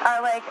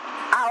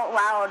out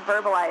loud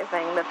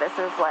verbalizing that this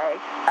is like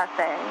a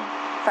thing.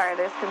 Sorry,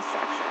 there's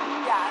construction.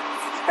 Yeah.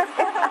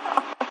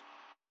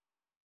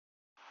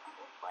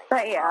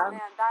 But yeah. Oh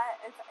man,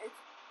 it's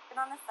been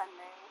on a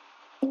Sunday.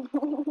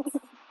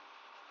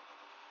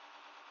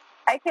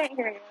 I can't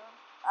hear you.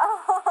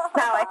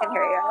 Now I can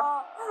hear you.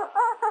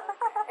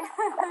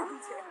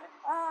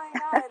 Oh my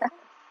god.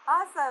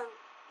 Awesome.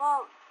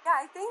 Well,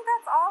 yeah, I think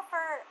that's all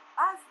for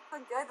us. It's a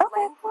good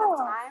length of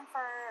time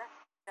for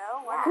 1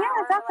 hour.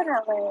 Yeah,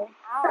 definitely. Like, an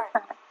hour.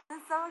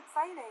 It's so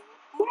exciting.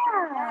 Thank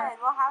you again.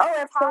 We'll have to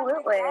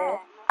absolutely. talk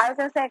again. I was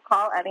gonna say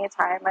call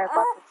anytime. I'd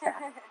love to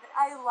chat.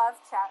 I love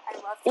chat. I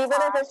love to even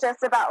talk. if it's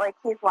just about like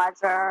Keith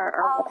Ledger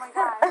or oh my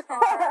gosh,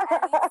 or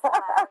any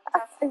celeb,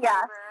 Justin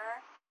Bieber.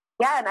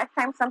 Yeah, next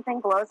time something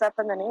blows up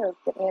in the news,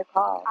 give me a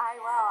call. I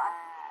will.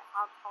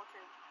 Pop culture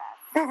is the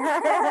best.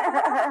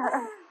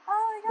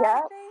 Oh my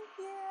god, thank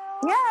you.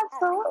 Yeah,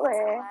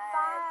 absolutely.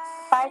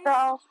 Bye. Bye,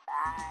 girl.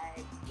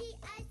 Bye.